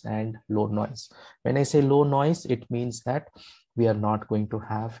parts, and low noise. When I say low noise, it means that we are not going to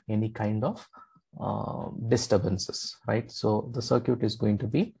have any kind of disturbances, right? So the circuit is going to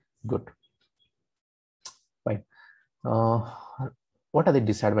be good. Right. What are the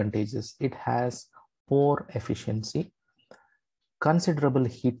disadvantages? It has poor efficiency, considerable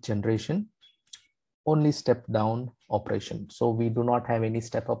heat generation, only step down operation. So we do not have any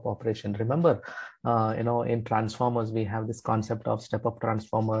step up operation. Remember, in transformers, we have this concept of step up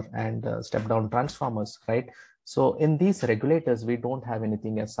transformer and step down transformers, right? So in these regulators, we don't have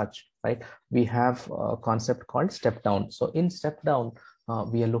anything as such, right? We have a concept called step down. So in step down,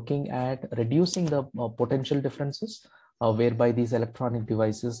 we are looking at reducing the potential differences, whereby these electronic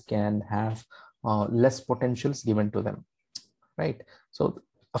devices can have less potentials given to them, right? So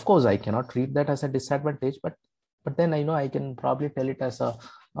of course, I cannot treat that as a disadvantage, but then I can probably tell it as a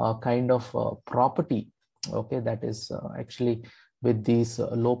kind of property, okay, that is actually with these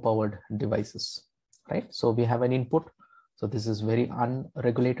low powered devices, right? So we have an input. So this is very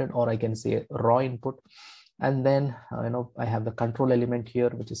unregulated, or I can say raw input. And then, I have the control element here,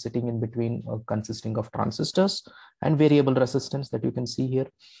 which is sitting in between, consisting of transistors and variable resistance that you can see here.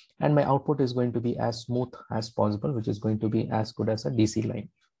 And my output is going to be as smooth as possible, which is going to be as good as a DC line.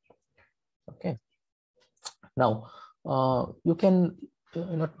 Okay. Now, you can,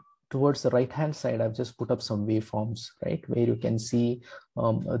 towards the right-hand side, I've just put up some waveforms, right, where you can see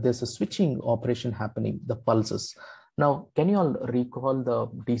there's a switching operation happening, the pulses. Now, can you all recall the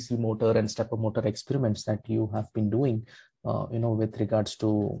DC motor and stepper motor experiments that you have been doing, with regards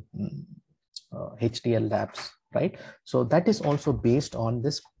to HDL labs, right? So that is also based on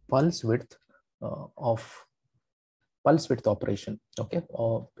this pulse width operation. Okay.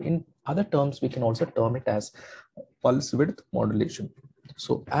 In other terms, we can also term it as pulse width modulation.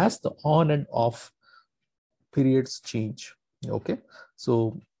 So as the on and off periods change, okay,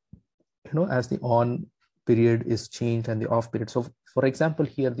 so as the on period is changed and the off period. So for example,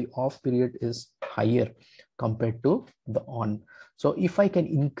 here the off period is higher compared to the on. So if I can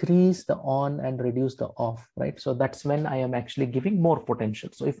increase the on and reduce the off, right? So that's when I am actually giving more potential.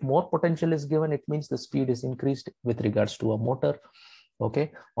 So if more potential is given, it means the speed is increased with regards to a motor,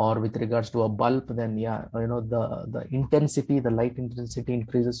 okay, or with regards to a bulb, then yeah, the intensity, the light intensity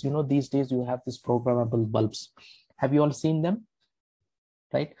increases. These days you have this programmable bulbs. Have you all seen them?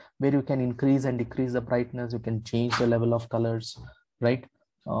 Right, where you can increase and decrease the brightness, you can change the level of colors, right?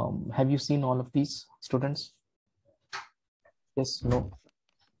 Have you seen all of these, students? Yes, no?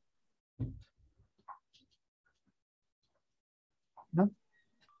 No?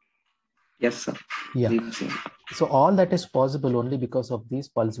 Yes, sir. Yeah. We've seen. So all that is possible only because of these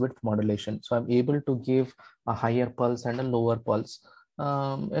pulse width modulation. So I'm able to give a higher pulse and a lower pulse,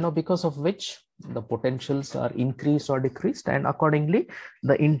 because of which the potentials are increased or decreased, and accordingly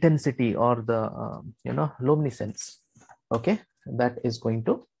the intensity or the luminescence, okay, that is going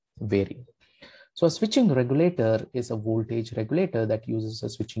to vary. So a switching regulator is a voltage regulator that uses a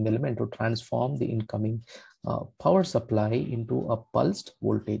switching element to transform the incoming power supply into a pulsed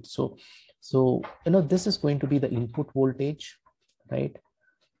voltage. So this is going to be the input voltage, right?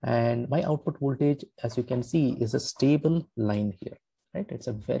 And my output voltage, as you can see, is a stable line here, right? It's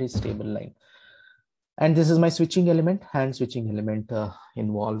a very stable line. And this is my switching element, and switching element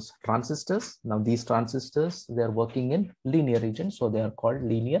involves transistors. Now these transistors, they are working in linear region, so they are called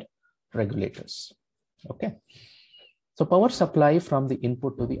linear regulators. Okay. So power supply from the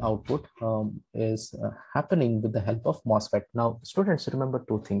input to the output is happening with the help of MOSFET. Now students, remember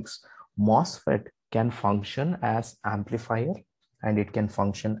two things. MOSFET can function as amplifier and it can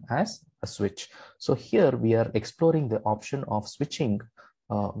function as a switch. So here we are exploring the option of switching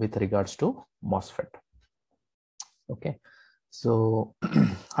with regards to MOSFET. Okay, so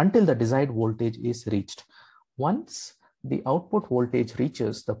until the desired voltage is reached. Once the output voltage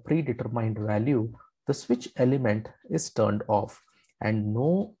reaches the predetermined value, the switch element is turned off and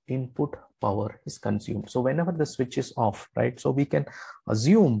no input power is consumed. So whenever the switch is off, right, so we can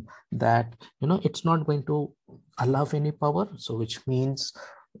assume that, you know, it's not going to allow any power. So which means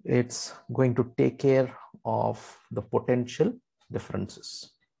it's going to take care of the potential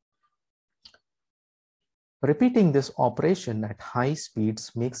differences. Repeating this operation at high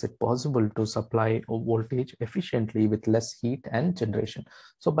speeds makes it possible to supply voltage efficiently with less heat and generation.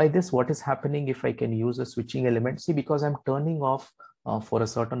 So by this, what is happening if I can use a switching element? See, because I'm turning off for a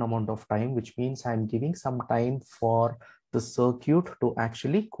certain amount of time, which means I'm giving some time for the circuit to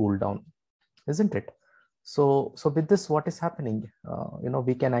actually cool down, isn't it? So with this, what is happening? You know,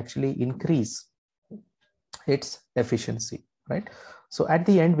 we can actually increase its efficiency, right? So at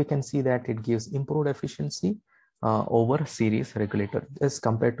the end, we can see that it gives improved efficiency over series regulator as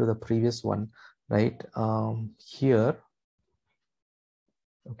compared to the previous one, right? Here,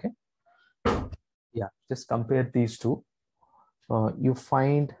 okay, yeah, just compare these two. You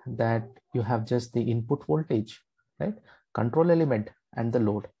find that you have just the input voltage, right? Control element and the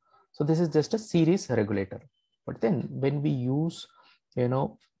load. So this is just a series regulator. But then when we use, you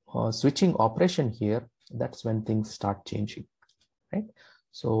know, switching operation here, that's when things start changing, right?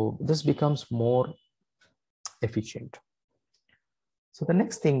 So this becomes more efficient. So the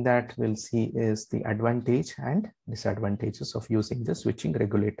next thing that we'll see is the advantage and disadvantages of using the switching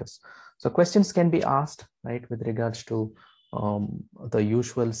regulators. So questions can be asked, right, with regards to the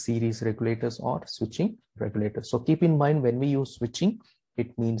usual series regulators or switching regulators. So keep in mind, when we use switching,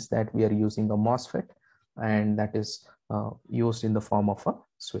 it means that we are using a MOSFET, and that is used in the form of a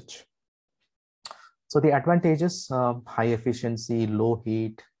switch. So the advantages, high efficiency, low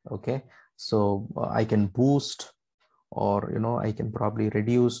heat, okay? So I can boost, or, you know, I can probably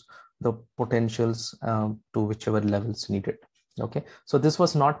reduce the potentials to whichever levels needed, okay? So this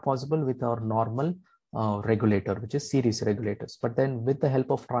was not possible with our normal regulator, which is series regulators. But then with the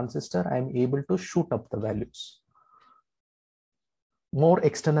help of transistor, I'm able to shoot up the values. More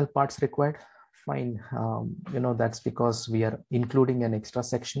external parts required, fine. You know, that's because we are including an extra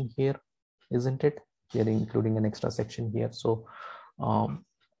section here, isn't it? We are including an extra section here. So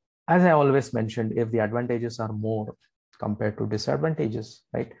as I always mentioned, if the advantages are more compared to disadvantages,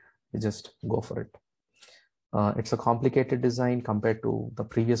 right, we just go for it. It's a complicated design compared to the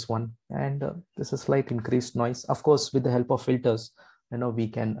previous one, and there's a slight increased noise. Of course, with the help of filters, you know, we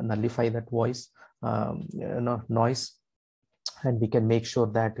can nullify that voice, noise, and we can make sure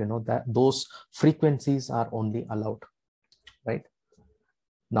that, you know, that those frequencies are only allowed, right?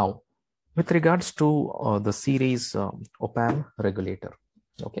 Now, with regards to the series op-amp regulator,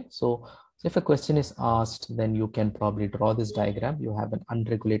 okay, so if a question is asked, then you can probably draw this diagram. You have an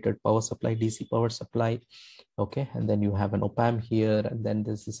unregulated power supply, DC power supply, okay, and then you have an op-amp here, and then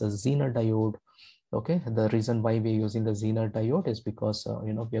this is a Zener diode, okay. The reason why we're using the Zener diode is because,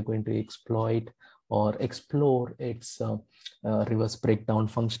 you know, we are going to exploit or explore its reverse breakdown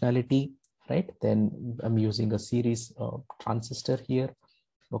functionality, right? Then I'm using a series transistor here,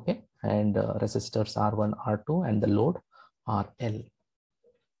 okay, and resistors R1, R2, and the load RL.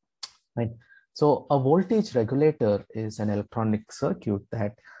 Right. So a voltage regulator is an electronic circuit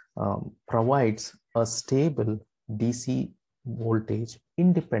that provides a stable DC voltage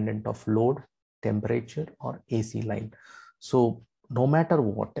independent of load, temperature, or AC line. So no matter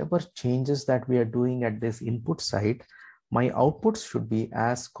whatever changes that we are doing at this input side, my outputs should be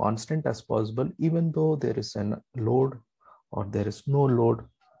as constant as possible, even though there is a load or there is no load,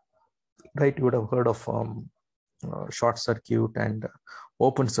 right? You would have heard of short circuit and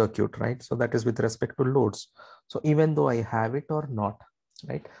open circuit, right? So that is with respect to loads. So even though I have it or not,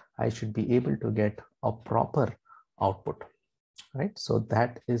 right, I should be able to get a proper output, right? So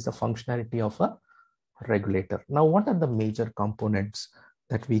that is the functionality of a regulator. Now, what are the major components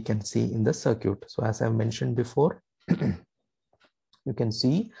that we can see in the circuit? So as I mentioned before, you can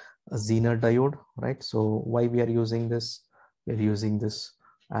see a Zener diode, right? So why we are using this? We're using this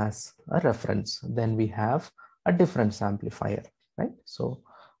as a reference. Then we have a difference amplifier, right? So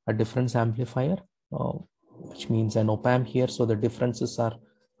a difference amplifier, which means an op-amp here. So the differences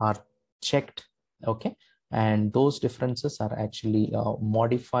are checked, okay? And those differences are actually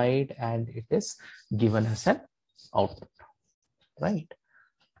modified, and it is given as an output, right?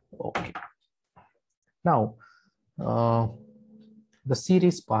 Okay. Now, the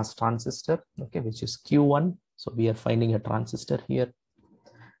series pass transistor, okay, which is Q1. So we are finding a transistor here.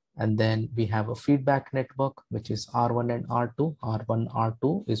 And then we have a feedback network, which is R1 and R2. R1,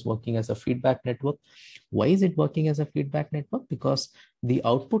 R2 is working as a feedback network. Why is it working as a feedback network? Because the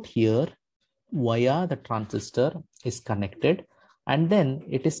output here via the transistor is connected, and then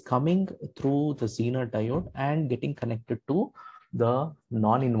it is coming through the Zener diode and getting connected to the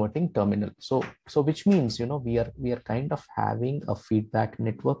non-inverting terminal. So which means, you know, we are kind of having a feedback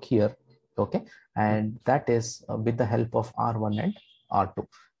network here, okay, and that is with the help of R1 and R2.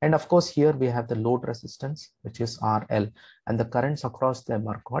 And of course, here we have the load resistance, which is RL, and the currents across them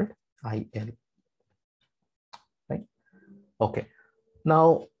are called IL, right? Okay.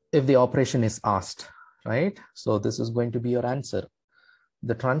 Now, if the operation is asked, right? So this is going to be your answer.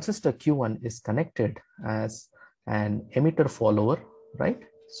 The transistor Q1 is connected as an emitter follower, right?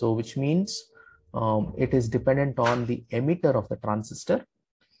 So which means it is dependent on the emitter of the transistor,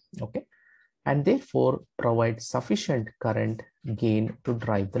 okay? And therefore provides sufficient current gain to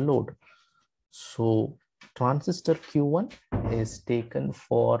drive the load. So transistor Q1 is taken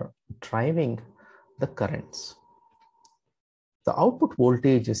for driving the currents. The output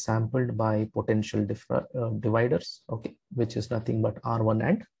voltage is sampled by potential dividers, okay, which is nothing but R1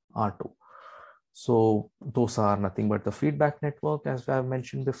 and R2. So those are nothing but the feedback network, as I have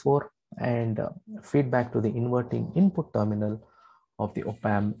mentioned before, and feedback to the inverting input terminal of the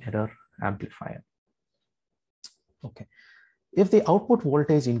op-amp error amplifier. Okay, if the output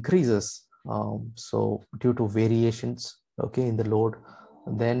voltage increases, so due to variations, okay, in the load,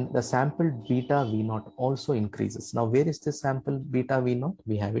 then the sampled beta V naught also increases. Now, where is this sample beta V naught?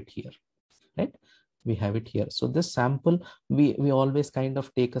 We have it here, right? We have it here. So this sample, we always kind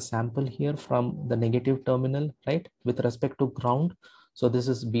of take a sample here from the negative terminal, right, with respect to ground. So this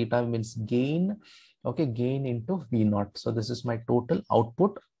is beta means gain, okay, gain into V naught. So this is my total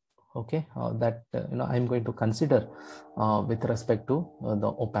output, okay, that you know, I'm going to consider with respect to the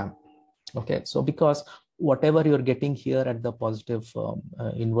op-amp. Okay, so because whatever you're getting here at the positive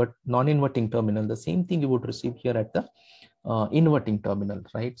non-inverting terminal, the same thing you would receive here at the inverting terminal,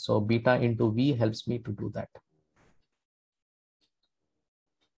 right? So beta into V helps me to do that.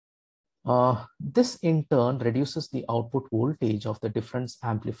 This in turn reduces the output voltage of the difference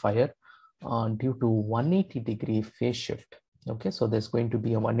amplifier due to 180-degree phase shift. Okay, so there's going to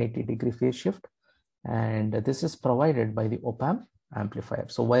be a 180-degree phase shift, and this is provided by the op-amp amplifier.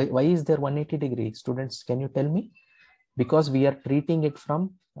 So why is there 180-degree? Students, can you tell me? Because we are treating it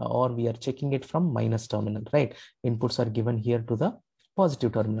from, or we are checking it from minus terminal, right? Inputs are given here to the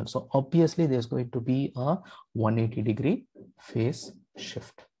positive terminal. So obviously there's going to be a 180-degree phase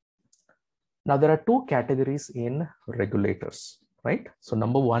shift. Now there are two categories in regulators, right? So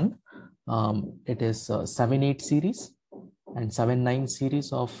number one, it is 7/8 series and 7/9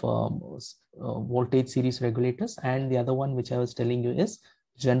 series of voltage series regulators, and the other one which I was telling you is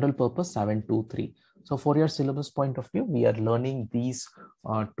general purpose 723. So for your syllabus point of view, we are learning these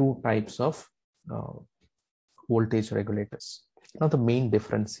two types of voltage regulators. Now the main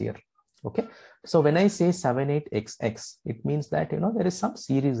difference here, okay, so when I say 7/8XX, it means that, you know, there is some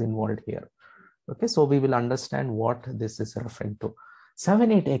series involved here. Okay, so we will understand what this is referring to.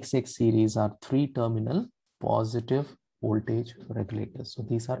 7/8XX series are 3-terminal positive voltage regulators. So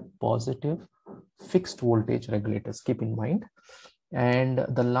these are positive fixed voltage regulators, keep in mind. And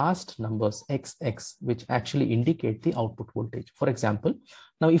the last numbers XX, which actually indicate the output voltage. For example,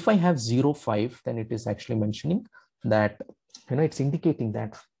 now if I have 0.5, then it is actually mentioning that, you know, it's indicating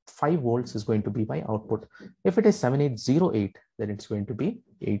that 5 volts is going to be my output. If it is 7808, then it's going to be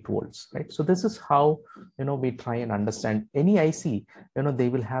 8 volts, right? So this is how, you know, we try and understand any IC, you know, they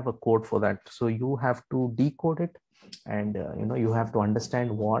will have a code for that. So you have to decode it, and you know, you have to understand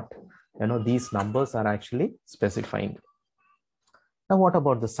what, you know, these numbers are actually specifying. Now what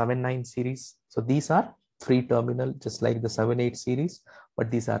about the 7/9 series? So these are 3-terminal, just like the 7/8 series,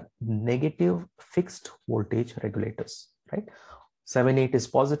 but these are negative fixed voltage regulators, right? 7/8 is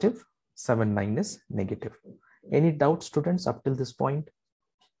positive, 7/9 is negative. Any doubts, students, up till this point?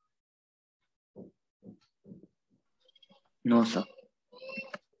 No, sir.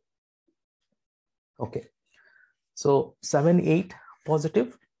 Okay. So 7/8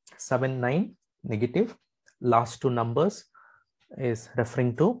 positive, 7/9 negative. Last two numbers is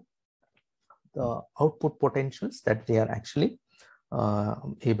referring to the output potentials that they are actually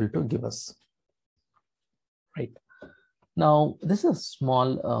able to give us, right? Now, this is a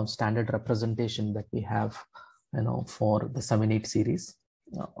small standard representation that we have, you know, for the 7/8 series,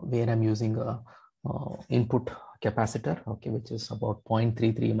 where I'm using a input capacitor, okay, which is about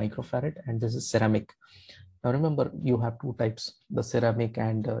 0.33 microfarad, and this is ceramic. Now remember, you have two types, the ceramic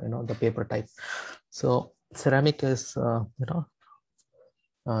and you know, the paper type. So ceramic is, the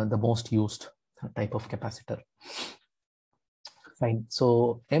most used type of capacitor. Fine.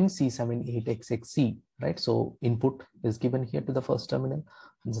 So MC78XX, right? So input is given here to the first terminal.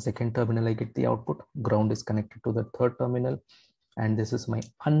 In the second terminal, I get the output. Ground is connected to the third terminal. And this is my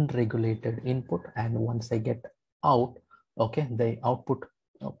unregulated input. And once I get out, okay, the output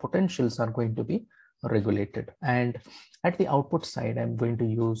potentials are going to be regulated. And at the output side, I'm going to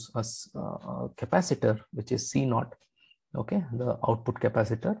use a capacitor, which is C0, okay, the output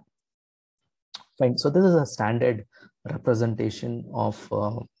capacitor. Fine. So this is a standard representation of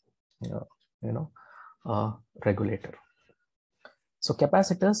regulator. So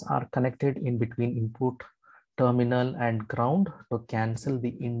capacitors are connected in between input terminal and ground to cancel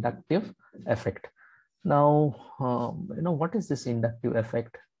the inductive effect. Now, what is this inductive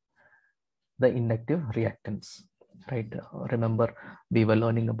effect? The inductive reactance, right? Remember, we were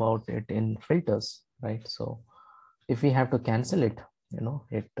learning about it in filters, right? So if we have to cancel it,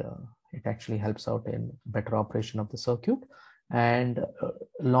 it actually helps out in better operation of the circuit and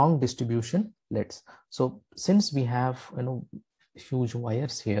long distribution LEDs. So since we have huge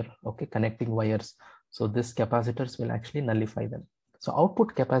wires here, okay, connecting wires, so this capacitors will actually nullify them. So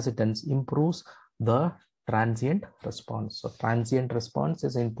output capacitance improves the transient response. So transient response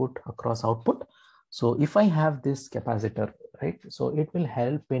is input across output. So if I have this capacitor, right, so it will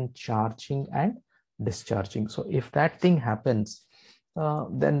help in charging and discharging. So if that thing happens,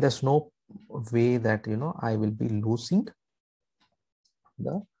 then there's no way that I will be losing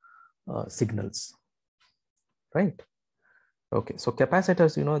the signals, right? Okay, so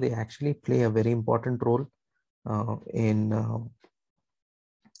capacitors, they actually play a very important role in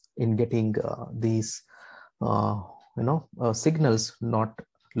getting these signals not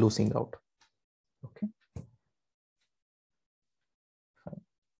losing out. Okay.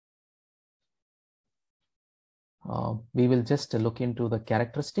 We will just look into the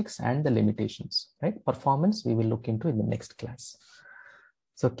characteristics and the limitations, right? Performance, we will look into in the next class.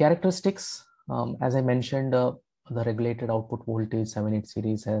 So characteristics, as I mentioned, the regulated output voltage 78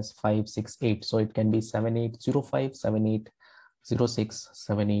 series has 568. So it can be 7805, 7806,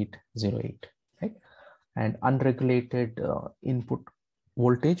 7808, right? And unregulated input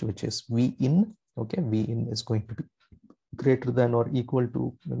voltage, which is V in, okay, V in is going to be greater than or equal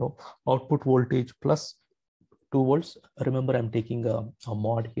to, output voltage plus 2 volts. Remember, I'm taking a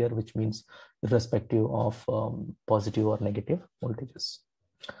mod here, which means irrespective of positive or negative voltages.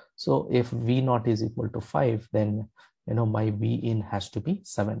 So if V0 is equal to 5, then my V in has to be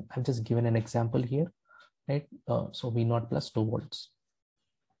 7. I've just given an example here, right? So V0 plus 2 volts.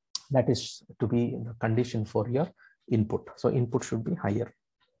 That is to be the condition for your input. So input should be higher.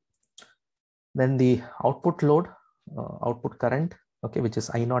 Then the output load, output current, okay, which is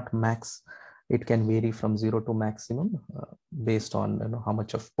I0 max. It can vary from 0 to maximum based on how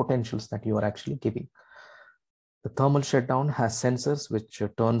much of potentials that you are actually giving. The thermal shutdown has sensors which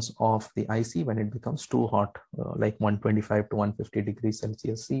turns off the IC when it becomes too hot, like 125 to 150 degrees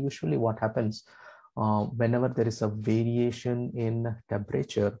Celsius. See, usually what happens whenever there is a variation in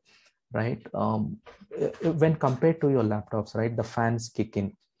temperature, right? When compared to your laptops, right, the fans kick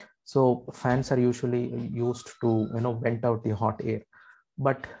in. So fans are usually used to vent out the hot air.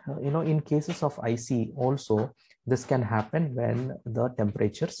 But in cases of IC also, this can happen when the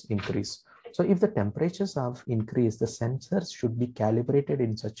temperatures increase. So if the temperatures have increased, the sensors should be calibrated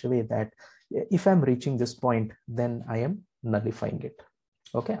in such a way that if I'm reaching this point, then I am nullifying it.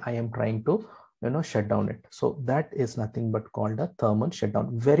 Okay, I am trying to shut down it. So that is nothing but called a thermal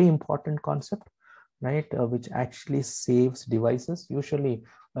shutdown. Very important concept, right? Which actually saves devices. Usually,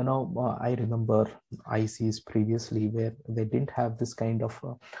 I remember ICs previously where they didn't have this kind of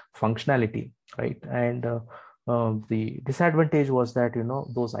functionality, right? And the disadvantage was that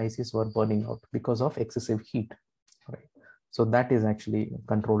those ICs were burning out because of excessive heat, right? So that is actually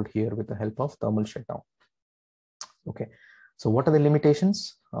controlled here with the help of thermal shutdown. Okay, so what are the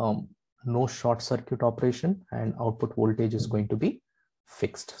limitations? No short circuit operation, and output voltage is going to be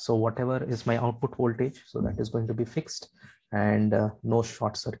fixed. So whatever is my output voltage, so that is going to be fixed, and no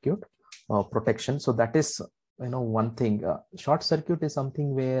short circuit protection. So that is one thing. Short circuit is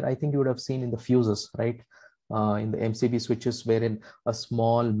something where I think you would have seen in the fuses, right? In the MCB switches, wherein a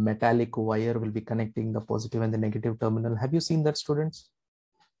small metallic wire will be connecting the positive and the negative terminal. Have you seen that, students?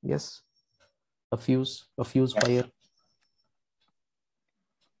 Yes, a fuse wire.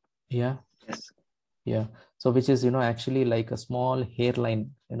 Yeah. Yes. Yeah. So which is actually like a small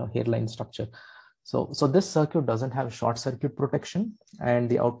hairline, hairline structure. So this circuit doesn't have short circuit protection, and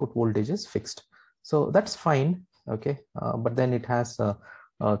the output voltage is fixed. So that's fine. Okay. But then it has a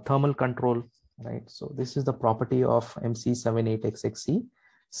thermal control, right? So this is the property of MC78XXC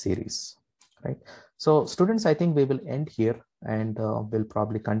series, right? So students, I think we will end here, and we'll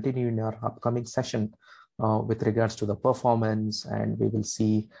probably continue in our upcoming session with regards to the performance, and we will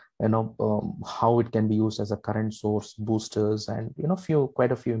see, how it can be used as a current source, boosters, and,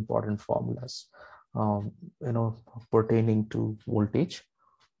 quite a few important formulas, pertaining to voltage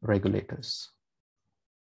regulators.